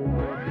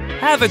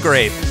 Have a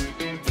grape.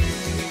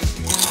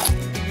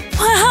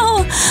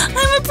 Wow,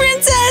 I'm a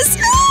princess!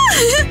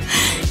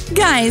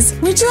 Guys,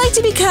 would you like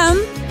to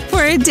become,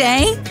 for a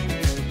day,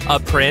 A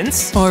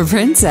prince? or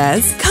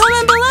princess?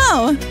 Comment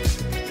below!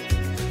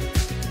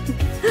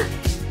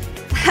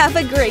 Have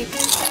a grape.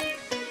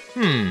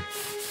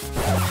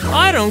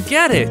 I don't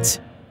get it.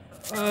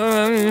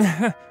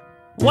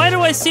 Why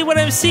do I see what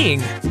I'm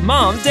seeing?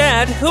 Mom,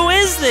 Dad, who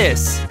is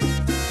this?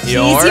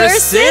 your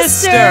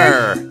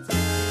sister.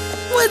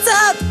 What's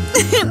up?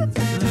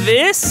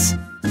 This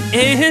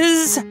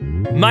is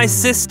my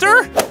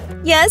sister?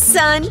 Yes,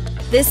 son.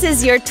 This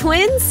is your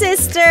twin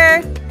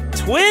sister.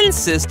 Twin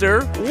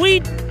sister?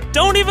 We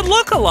don't even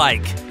look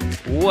alike.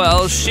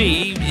 Well,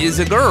 she is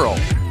a girl.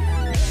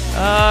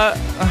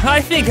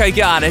 I think I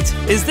got it.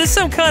 Is this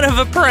some kind of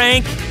a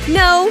prank?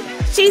 No,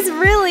 she's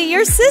really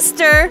your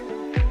sister.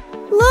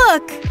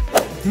 Look.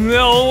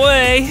 No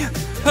way.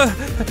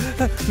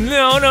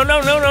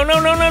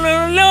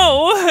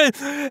 No.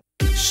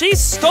 She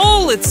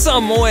stole it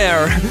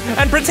somewhere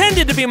and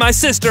pretended to be my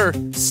sister.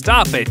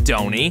 Stop it,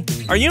 Doni.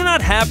 Are you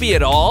not happy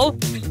at all?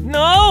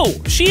 No,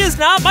 she is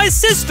not my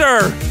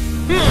sister.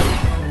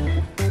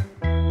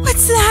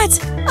 What's that?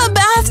 A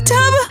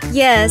bathtub?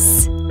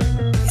 Yes.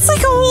 It's like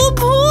a whole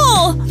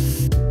pool!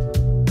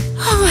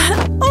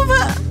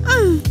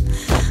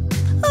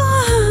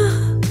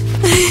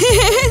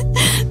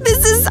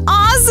 This is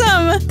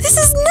awesome! This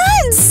is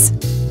nuts!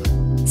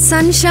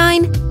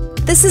 Sunshine,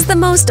 this is the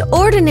most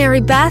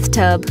ordinary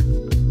bathtub.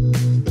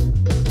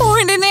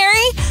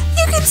 Ordinary?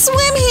 You can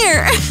swim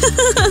here!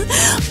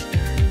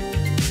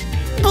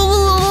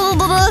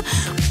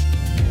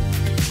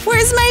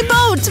 Where's my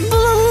boat?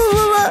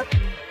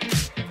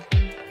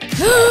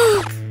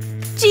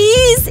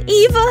 Jeez,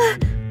 Eva!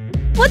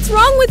 What's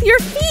wrong with your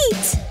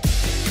feet?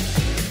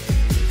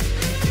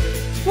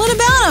 What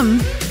about them?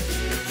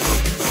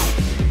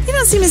 They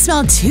don't seem to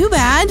smell too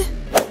bad.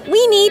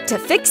 We need to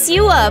fix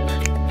you up.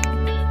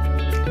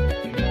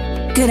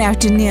 Good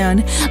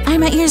afternoon.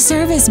 I'm at your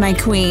service, my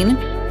queen.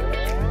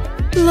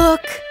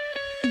 Look.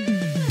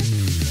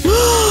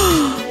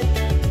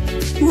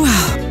 Wow.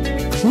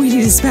 We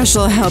need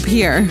special help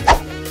here.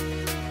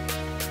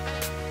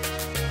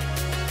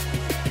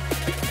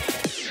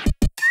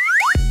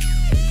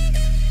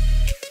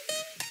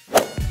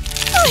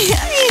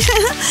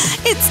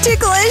 It's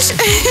ticklish.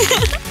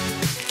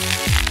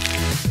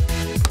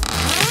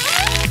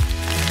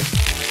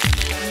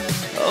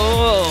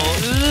 Oh,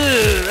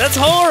 ugh, that's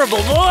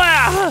horrible.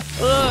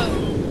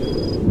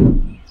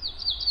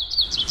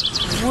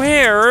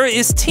 Where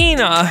is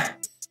Tina?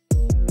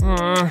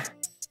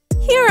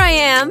 Here I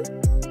am.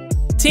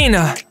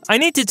 Tina, I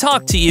need to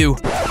talk to you.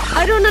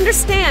 I don't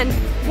understand.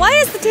 Why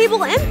is the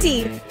table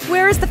empty?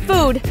 Where is the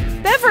food?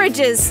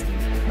 Beverages?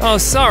 Oh,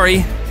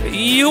 sorry.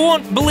 You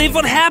won't believe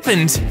what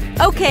happened.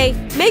 Okay,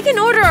 make an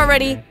order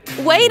already.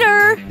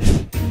 Waiter!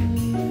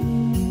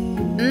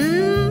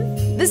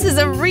 This is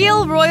a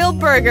real royal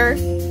burger.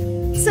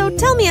 So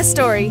tell me a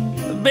story.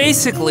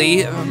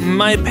 Basically,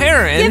 my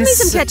parents… Give me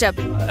some ketchup.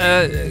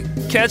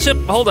 Ketchup?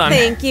 Hold on.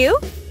 Thank you.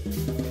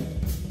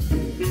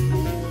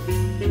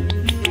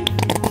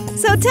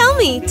 So tell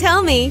me.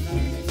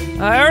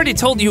 I already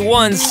told you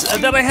once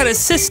that I had a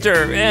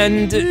sister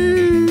and…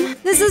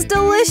 This is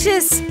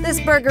delicious. This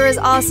burger is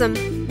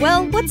awesome.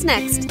 Well, what's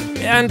next?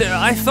 And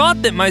I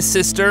thought that my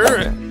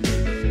sister…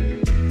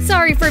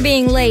 Sorry for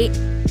being late.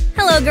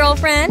 Hello,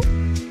 girlfriend.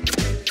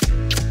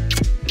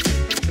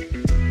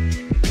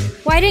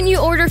 Why didn't you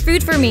order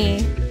food for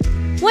me?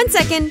 1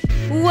 second.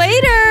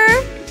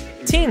 Waiter!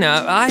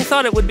 Tina, I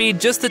thought it would be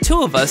just the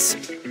two of us.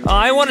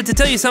 I wanted to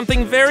tell you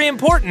something very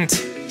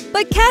important.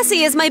 But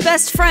Cassie is my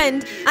best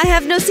friend. I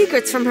have no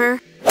secrets from her.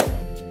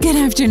 Good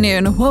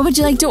afternoon. What would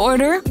you like to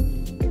order?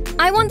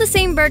 I want the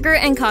same burger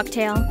and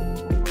cocktail.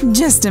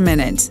 Just a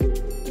minute.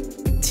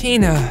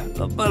 Tina,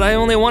 but I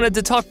only wanted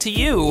to talk to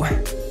you.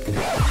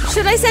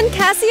 Should I send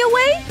Cassie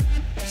away?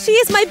 She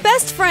is my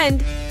best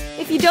friend.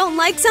 If you don't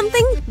like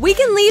something, we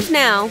can leave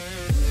now.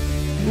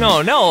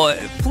 No,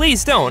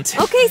 please don't.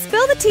 Okay,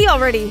 spill the tea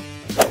already.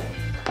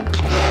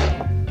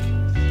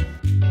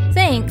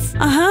 Thanks.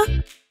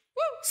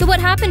 So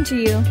what happened to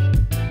you?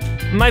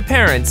 My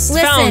parents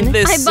Listen, found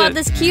this… I bought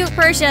this cute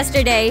purse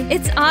yesterday.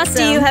 It's awesome.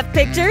 Do you have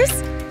pictures?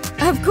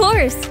 Of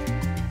course.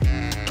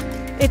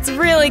 It's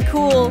really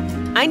cool.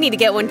 I need to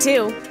get one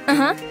too.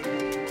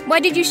 Why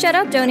did you shut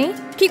up, Doni?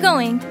 Keep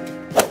going.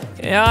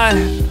 Yeah,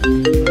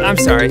 I'm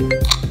sorry.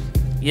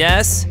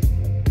 Yes?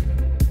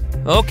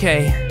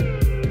 Okay.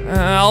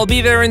 I'll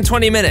be there in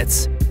 20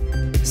 minutes.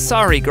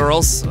 Sorry,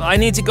 girls. I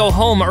need to go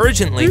home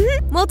urgently.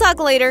 We'll talk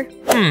later.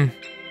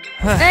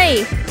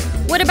 Hey,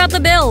 what about the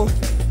bill?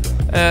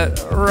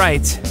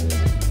 Right.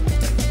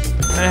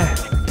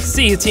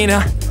 See you,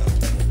 Tina.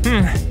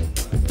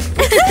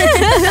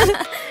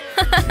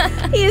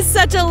 He is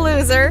such a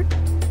loser.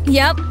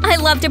 Yep, I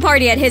love to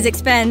party at his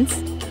expense.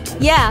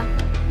 Yeah.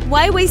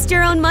 Why waste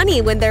your own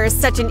money when there is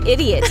such an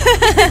idiot?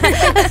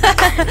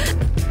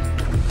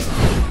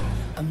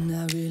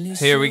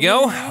 Here we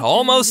go.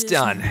 Almost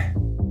done.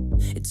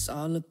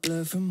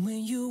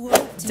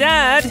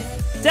 Dad!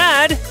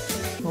 Dad!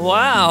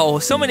 Wow,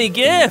 so many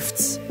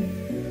gifts!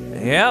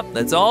 Yep,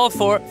 that's all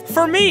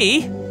for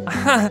me!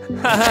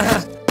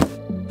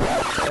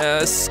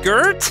 A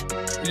skirt?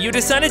 You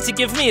decided to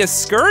give me a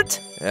skirt?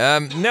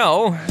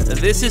 No,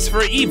 this is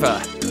for Eva.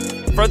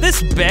 For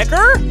this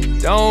beggar?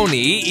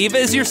 Doni, Eva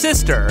is your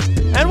sister.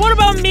 And what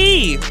about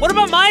me? What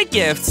about my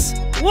gifts?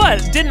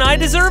 What, didn't I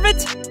deserve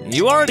it?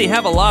 You already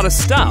have a lot of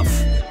stuff.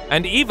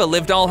 And Eva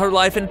lived all her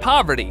life in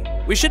poverty.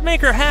 We should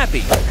make her happy.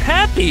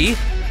 Happy?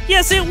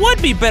 Yes, it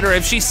would be better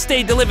if she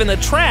stayed to live in the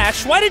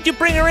trash. Why did you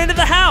bring her into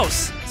the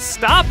house?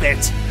 Stop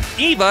it.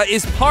 Eva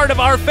is part of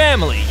our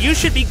family. You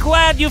should be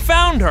glad you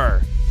found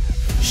her.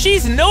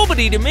 She's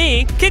nobody to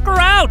me. Kick her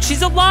out.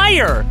 She's a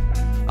liar.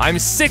 I'm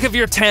sick of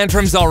your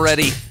tantrums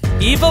already.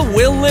 Eva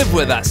will live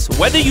with us,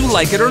 whether you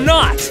like it or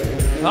not.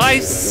 I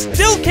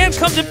still can't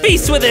come to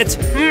peace with it.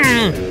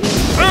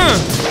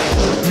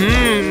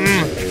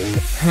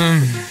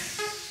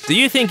 Do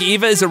you think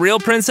Eva is a real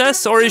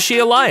princess, or is she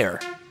a liar?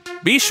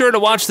 Be sure to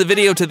watch the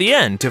video to the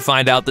end to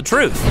find out the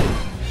truth.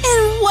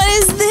 And what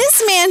is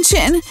this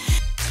mansion?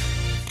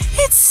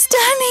 It's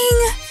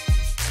stunning.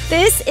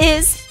 This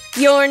is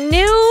your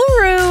new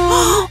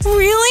room.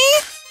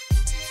 Really?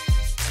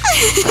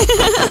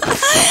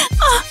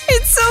 Oh,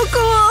 it's so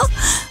cool.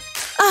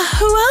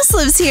 Who else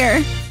lives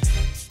here?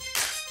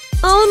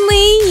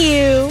 Only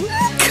you.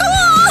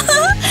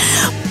 Cool!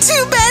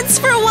 2 beds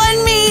for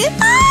 1 me.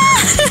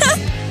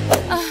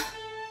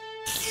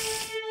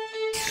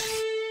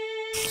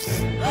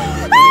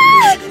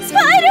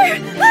 Spider!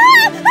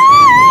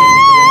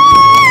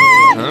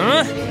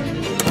 Huh?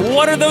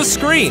 What are those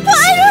screams?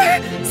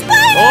 Spider!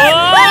 Spider!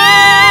 Oh!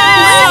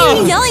 Why are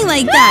you yelling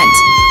like that?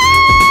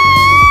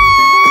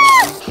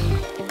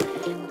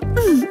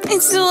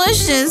 It's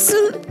delicious.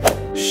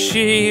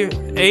 She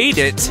ate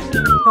it.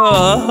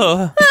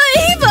 Eva!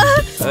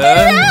 Get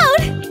it out!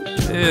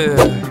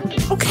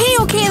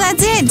 Okay,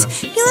 that's it.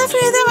 You left me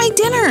without my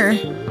dinner.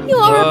 You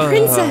are a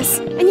princess,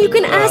 and you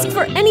can ask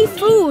for any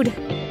food.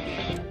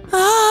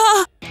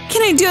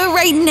 Can I do it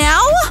right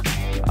now?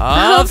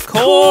 Of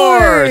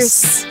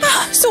course!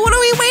 So what are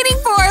we waiting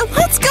for?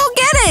 Let's go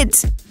get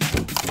it!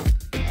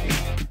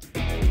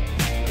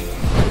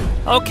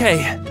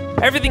 Okay,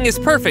 everything is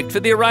perfect for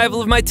the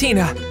arrival of my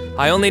Tina.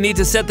 I only need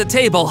to set the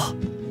table.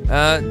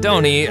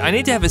 Donnie, I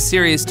need to have a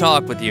serious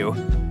talk with you.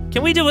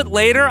 Can we do it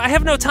later? I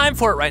have no time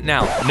for it right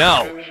now.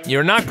 No,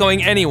 you're not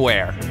going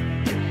anywhere.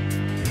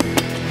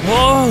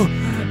 Whoa,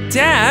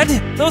 Dad,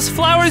 those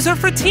flowers are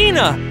for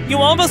Tina. You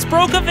almost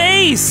broke a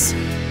vase.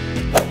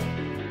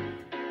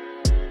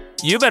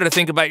 You better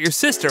think about your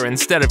sister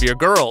instead of your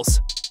girls.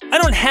 I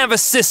don't have a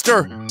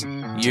sister.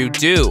 You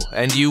do,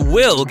 and you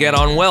will get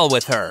on well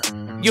with her.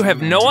 You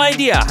have no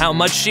idea how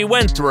much she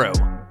went through.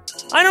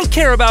 I don't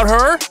care about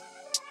her.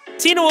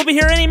 Tina will be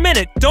here any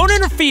minute. Don't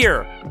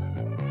interfere.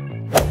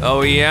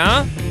 Oh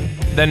yeah?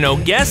 Then no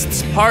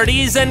guests,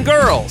 parties, and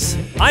girls.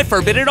 I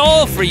forbid it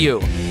all for you.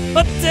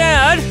 But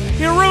Dad,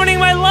 you're ruining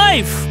my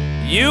life.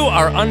 You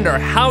are under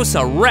house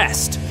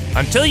arrest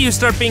until you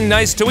start being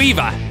nice to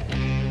Eva.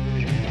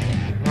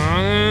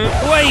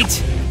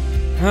 Wait.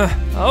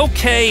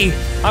 Okay,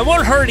 I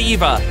won't hurt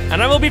Eva,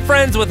 and I will be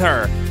friends with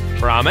her.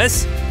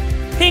 Promise?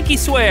 Pinky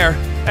swear.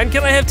 And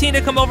can I have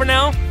Tina come over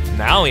now?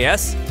 Now,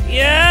 yes.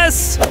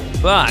 Yes!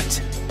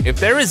 But if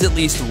there is at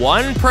least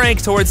one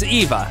prank towards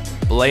Eva,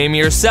 blame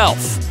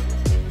yourself.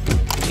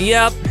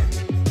 Yep.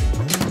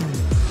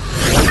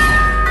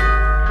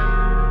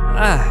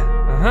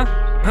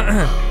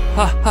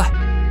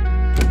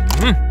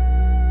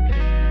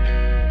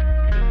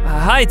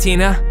 Hi,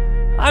 Tina.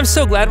 I'm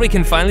so glad we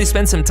can finally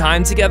spend some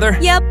time together.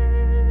 Yep.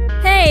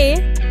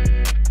 Hey.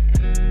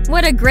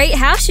 What a great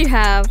house you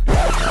have.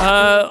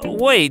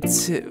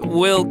 Wait.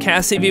 Will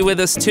Cassie be with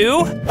us too?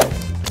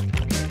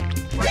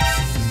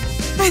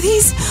 Are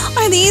these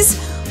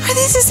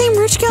the same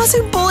rich gals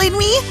who bullied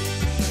me?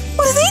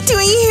 What are they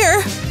doing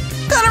here?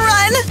 Gotta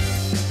run!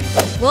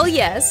 Well,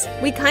 yes.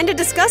 We kinda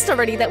discussed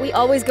already that we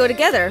always go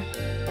together.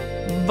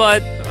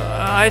 But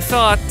I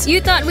thought…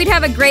 You thought we'd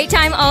have a great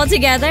time all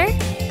together?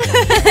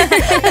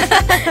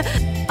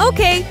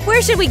 Okay,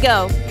 where should we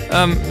go?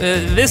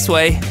 This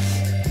way.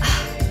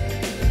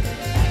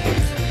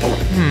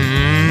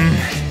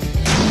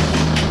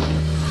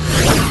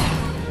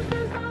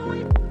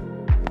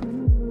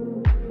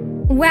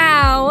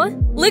 Wow,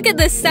 look at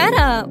this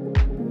setup.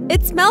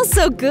 It smells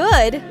so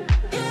good.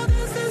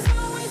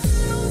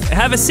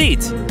 Have a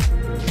seat.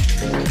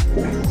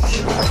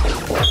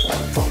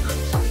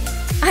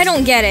 I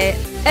don't get it.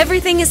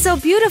 Everything is so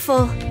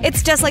beautiful.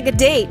 It's just like a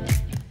date.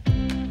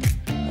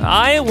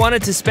 I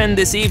wanted to spend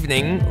this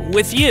evening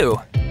with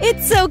you.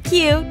 It's so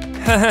cute.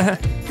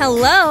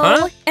 Hello?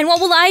 Huh? And what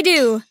will I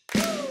do?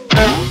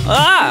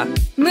 Ah!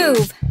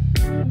 Move.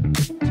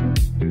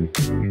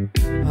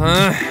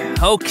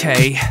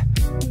 Okay.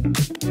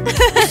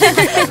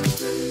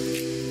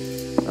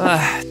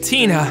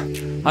 Tina,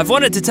 I've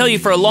wanted to tell you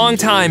for a long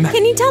time.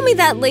 Can you tell me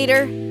that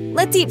later?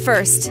 Let's eat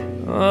first.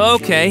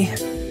 Okay.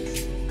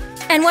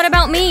 And what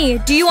about me?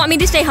 Do you want me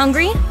to stay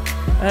hungry?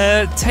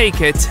 Take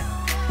it.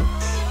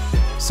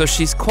 So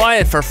she's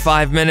quiet for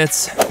 5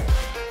 minutes.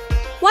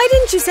 Why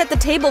didn't you set the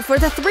table for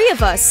the three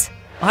of us?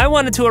 I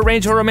wanted to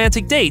arrange a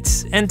romantic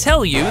date and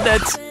tell you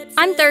that…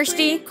 I'm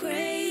thirsty.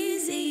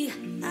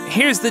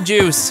 Here's the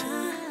juice.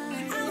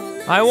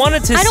 I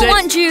wanted to I say… don't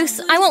want juice.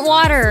 I want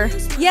water.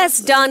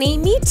 Yes, Donnie,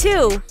 me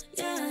too.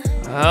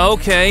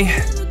 Okay.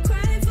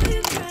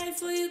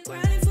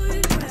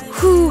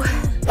 Whew.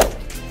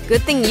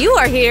 Good thing you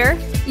are here.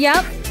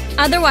 Yep.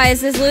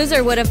 Otherwise, this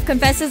loser would have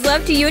confessed his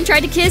love to you and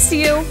tried to kiss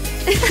you.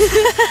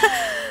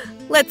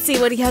 Let's see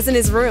what he has in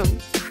his room.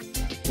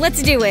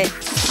 Let's do it.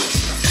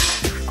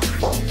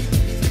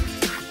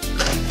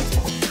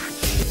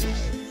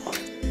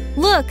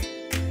 Look.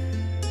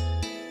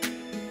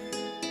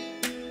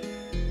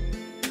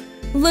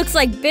 Looks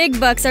like big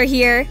bucks are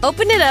here.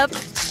 Open it up.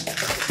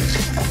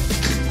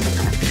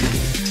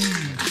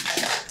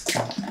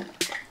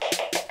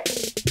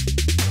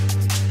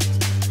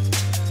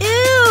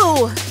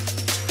 Ew!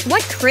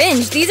 What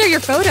cringe? These are your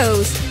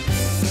photos.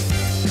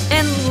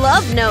 And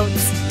love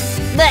notes.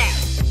 Blech.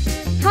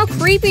 How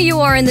creepy you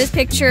are in this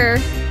picture.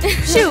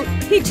 Shoot,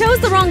 he chose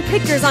the wrong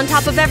pictures on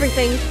top of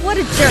everything. What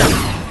a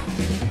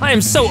jerk. I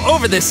am so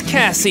over this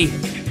Cassie.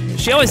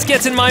 She always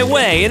gets in my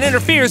way and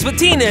interferes with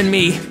Tina and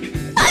me.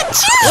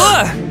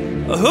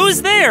 Achoo!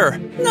 Who's there?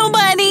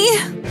 Nobody.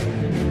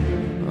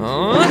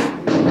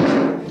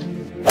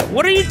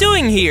 What are you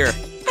doing here?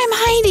 I'm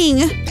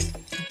hiding.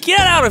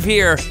 Get out of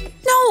here!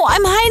 No,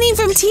 I'm hiding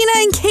from Tina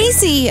and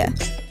Casey.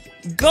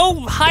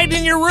 Go hide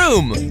in your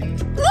room.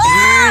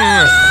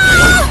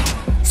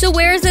 So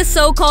where is this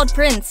so-called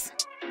prince?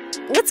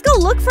 Let's go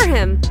look for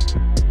him.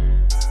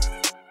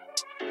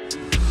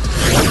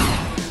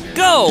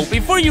 Go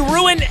before you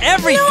ruin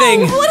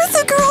everything. No, what if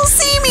the girls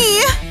see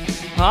me?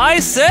 I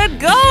said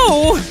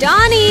go.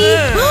 Donnie!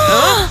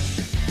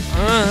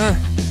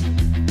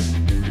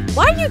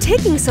 Why are you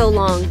taking so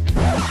long?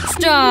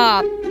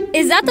 Stop.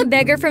 Is that the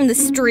beggar from the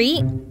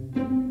street?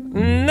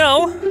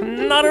 No,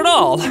 not at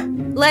all.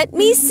 Let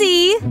me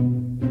see.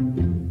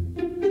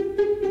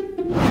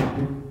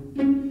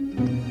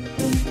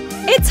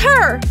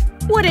 her!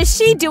 What is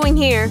she doing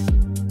here?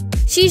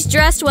 She's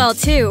dressed well,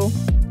 too.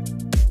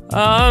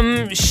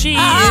 She is...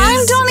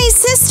 I'm Donnie's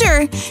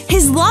sister.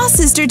 His lost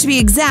sister, to be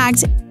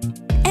exact.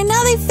 And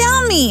now they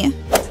found me.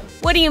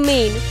 What do you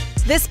mean?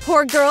 This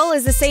poor girl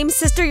is the same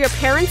sister your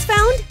parents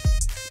found?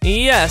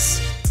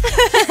 Yes.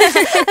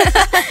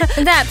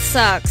 That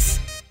sucks.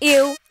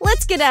 Ew,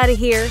 let's get out of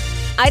here.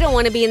 I don't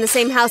want to be in the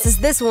same house as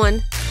this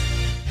one.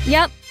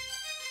 Yep.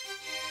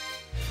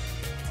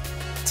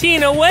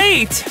 Tina,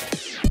 wait!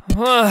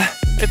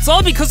 It's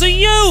all because of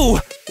you!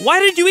 Why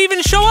did you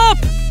even show up?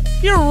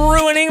 You're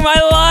ruining my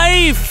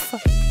life!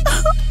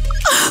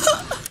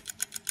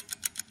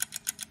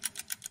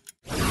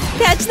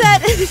 Catch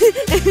that?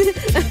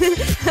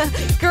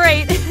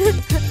 Great.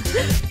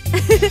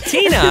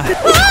 Tina!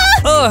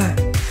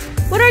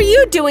 What are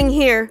you doing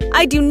here?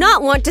 I do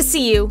not want to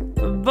see you.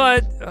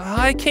 But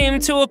I came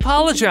to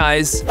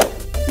apologize.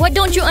 What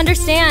don't you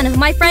understand?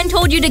 My friend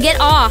told you to get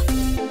off.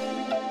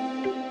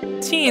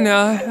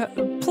 Tina,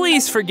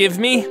 please forgive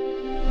me.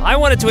 I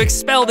wanted to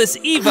expel this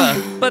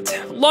Eva, but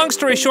long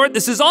story short,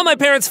 this is all my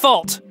parents'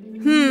 fault.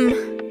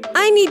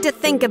 I need to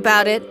think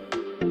about it.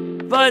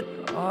 But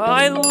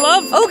I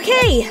love...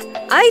 Okay,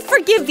 I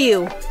forgive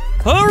you.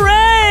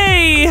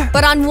 Hooray!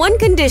 But on one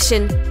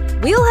condition.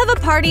 We'll have a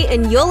party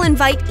and you'll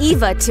invite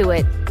Eva to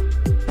it.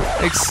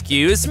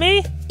 Excuse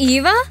me?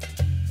 Eva?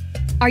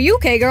 Are you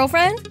okay,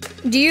 girlfriend?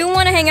 Do you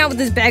want to hang out with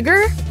this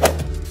beggar?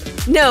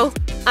 No,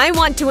 I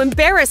want to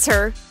embarrass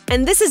her,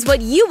 and this is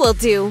what you will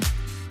do.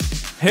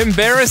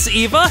 Embarrass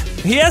Eva?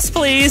 Yes,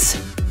 please.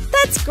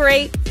 That's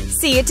great.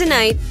 See you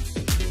tonight.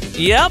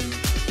 Yep.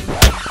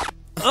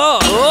 Oh.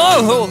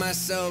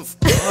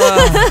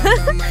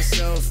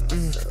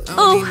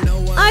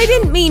 Oh, I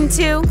didn't mean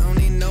to.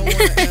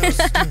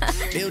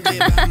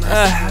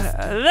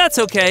 That's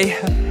okay.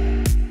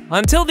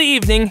 Until the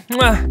evening.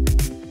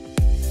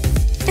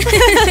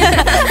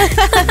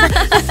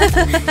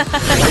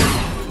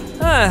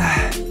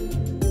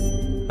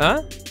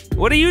 Huh?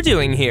 What are you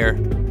doing here?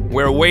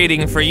 We're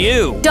waiting for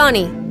you.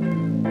 Donnie,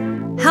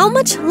 how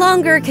much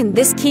longer can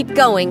this keep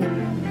going?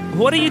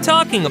 What are you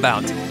talking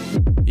about?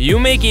 You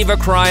make Eva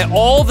cry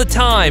all the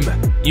time.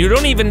 You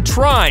don't even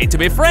try to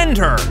befriend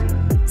her.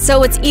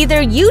 So it's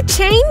either you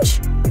change,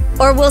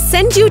 or we'll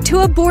send you to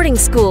a boarding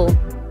school.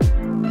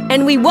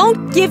 And we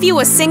won't give you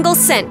a single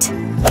cent.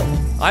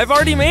 I've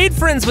already made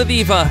friends with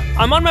Eva.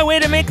 I'm on my way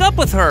to make up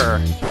with her.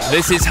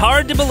 This is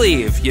hard to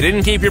believe. You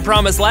didn't keep your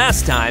promise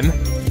last time.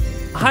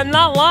 I'm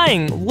not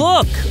lying.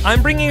 Look,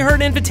 I'm bringing her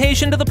an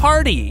invitation to the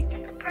party.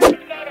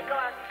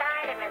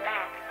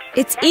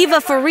 It's Eva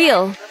for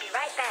real.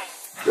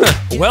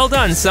 Well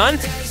done, son.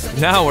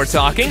 Now we're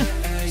talking.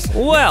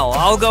 Well,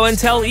 I'll go and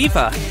tell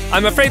Eva.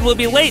 I'm afraid we'll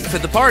be late for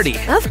the party.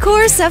 Of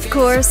course, of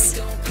course.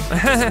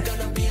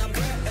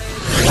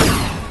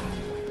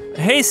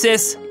 Hey,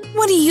 sis.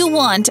 What do you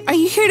want? Are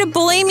you here to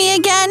bully me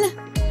again?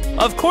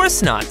 Of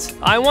course not.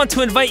 I want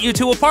to invite you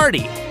to a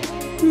party.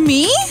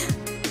 Me?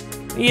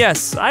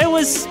 Yes, I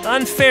was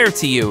unfair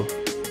to you.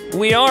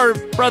 We are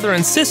brother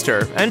and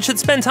sister and should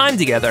spend time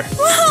together.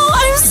 Wow,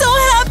 I'm so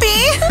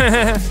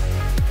happy!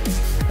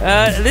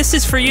 This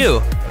is for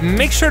you.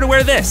 Make sure to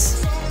wear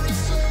this.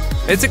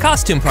 It's a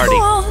costume party.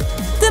 Cool.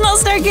 Then I'll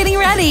start getting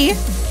ready.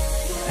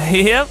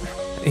 Yep.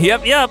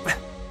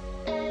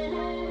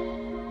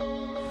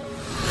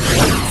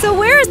 So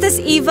where is this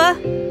Eva?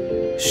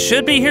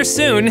 Should be here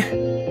soon.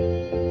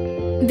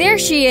 There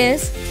she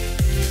is.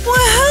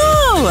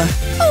 Woohoo!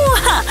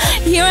 Wow,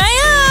 here I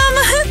am!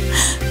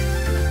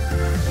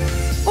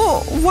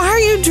 Oh, why are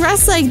you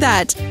dressed like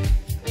that?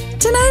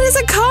 Tonight is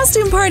a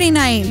costume party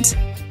night.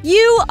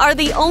 You are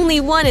the only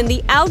one in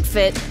the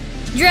outfit.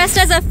 Dressed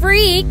as a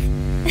freak.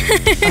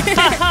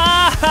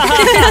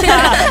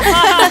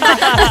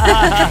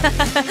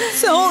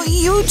 So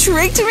you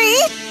tricked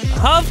me?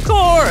 Of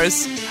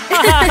course.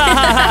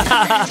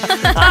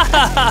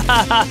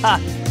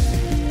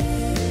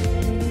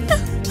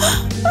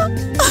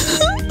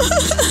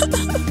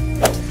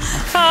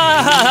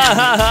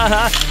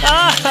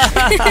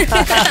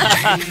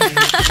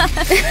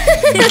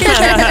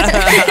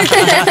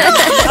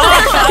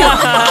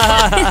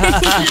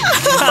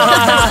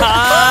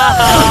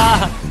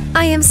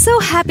 I am so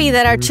happy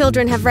that our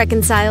children have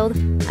reconciled.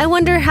 I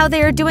wonder how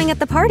they are doing at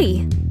the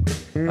party.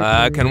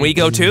 Can we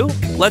go too?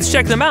 Let's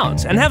check them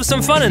out and have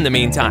some fun in the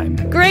meantime.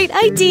 Great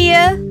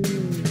idea!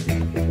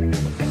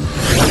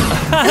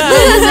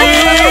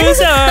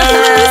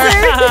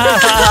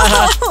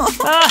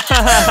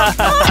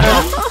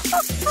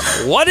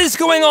 What is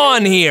going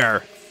on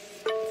here?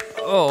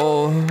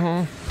 Oh.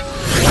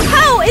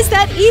 How is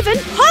that even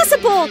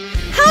possible?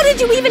 How did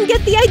you even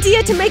get the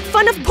idea to make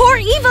fun of poor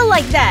Eva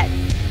like that?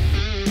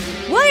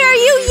 Why are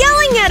you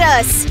yelling at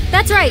us?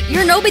 That's right,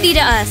 you're nobody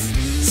to us.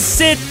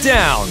 Sit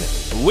down.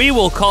 We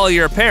will call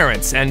your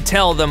parents and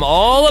tell them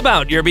all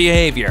about your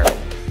behavior.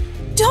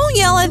 Don't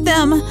yell at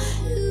them.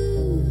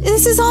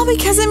 This is all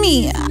because of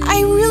me.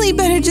 I really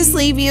better just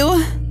leave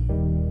you.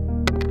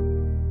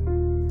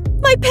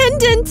 My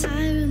pendant!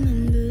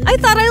 I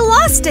thought I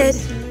lost it.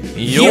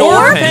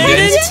 Your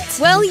pendant?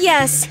 Well,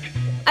 yes.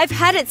 I've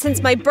had it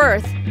since my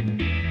birth.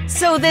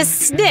 So this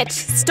snitch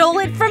stole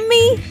it from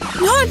me?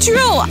 Not true.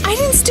 I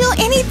didn't steal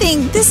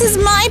anything. This is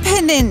my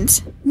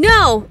pendant.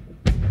 No.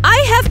 I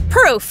have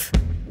proof.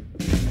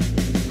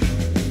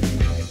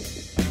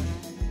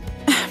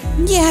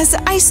 Yes,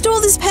 I stole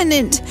this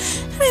pendant,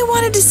 and I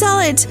wanted to sell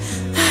it.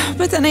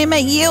 But then I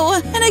met you,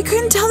 and I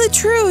couldn't tell the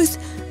truth.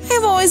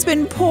 I've always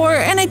been poor,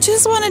 and I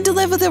just wanted to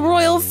live with a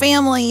royal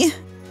family.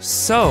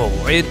 So,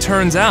 it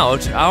turns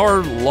out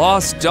our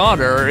lost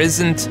daughter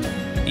isn't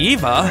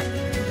Eva,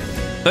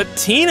 but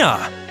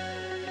Tina.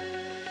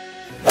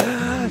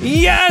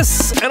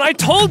 Yes! And I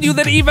told you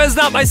that Eva is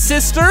not my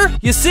sister!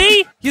 You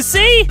see? You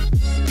see?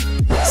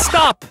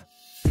 Stop.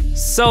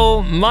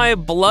 So, my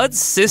blood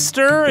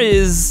sister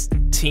is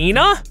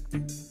Tina?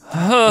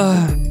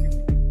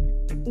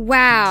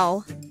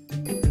 Wow.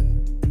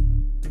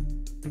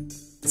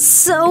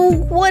 So,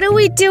 what do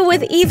we do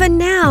with Eva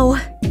now?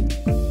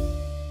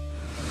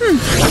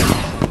 Woohoo!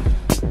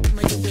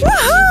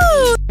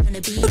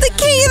 The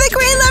king and the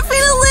queen left me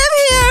to live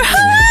here!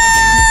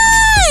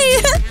 Hooray!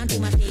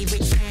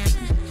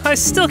 I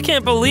still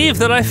can't believe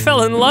that I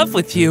fell in love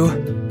with you.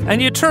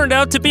 And you turned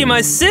out to be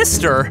my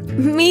sister.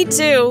 Me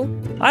too.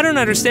 I don't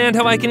understand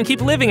how I can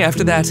keep living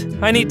after that.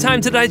 I need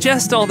time to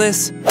digest all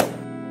this.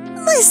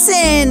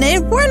 Listen,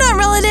 if we're not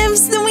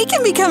relatives, then we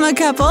can become a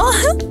couple.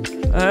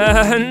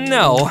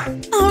 No.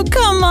 Oh,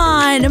 come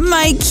on,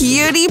 my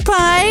cutie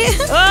pie.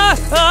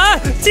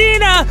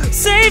 Tina,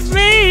 save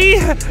me!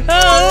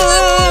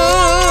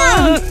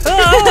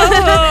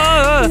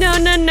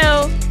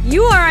 No.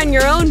 You are on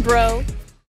your own, bro.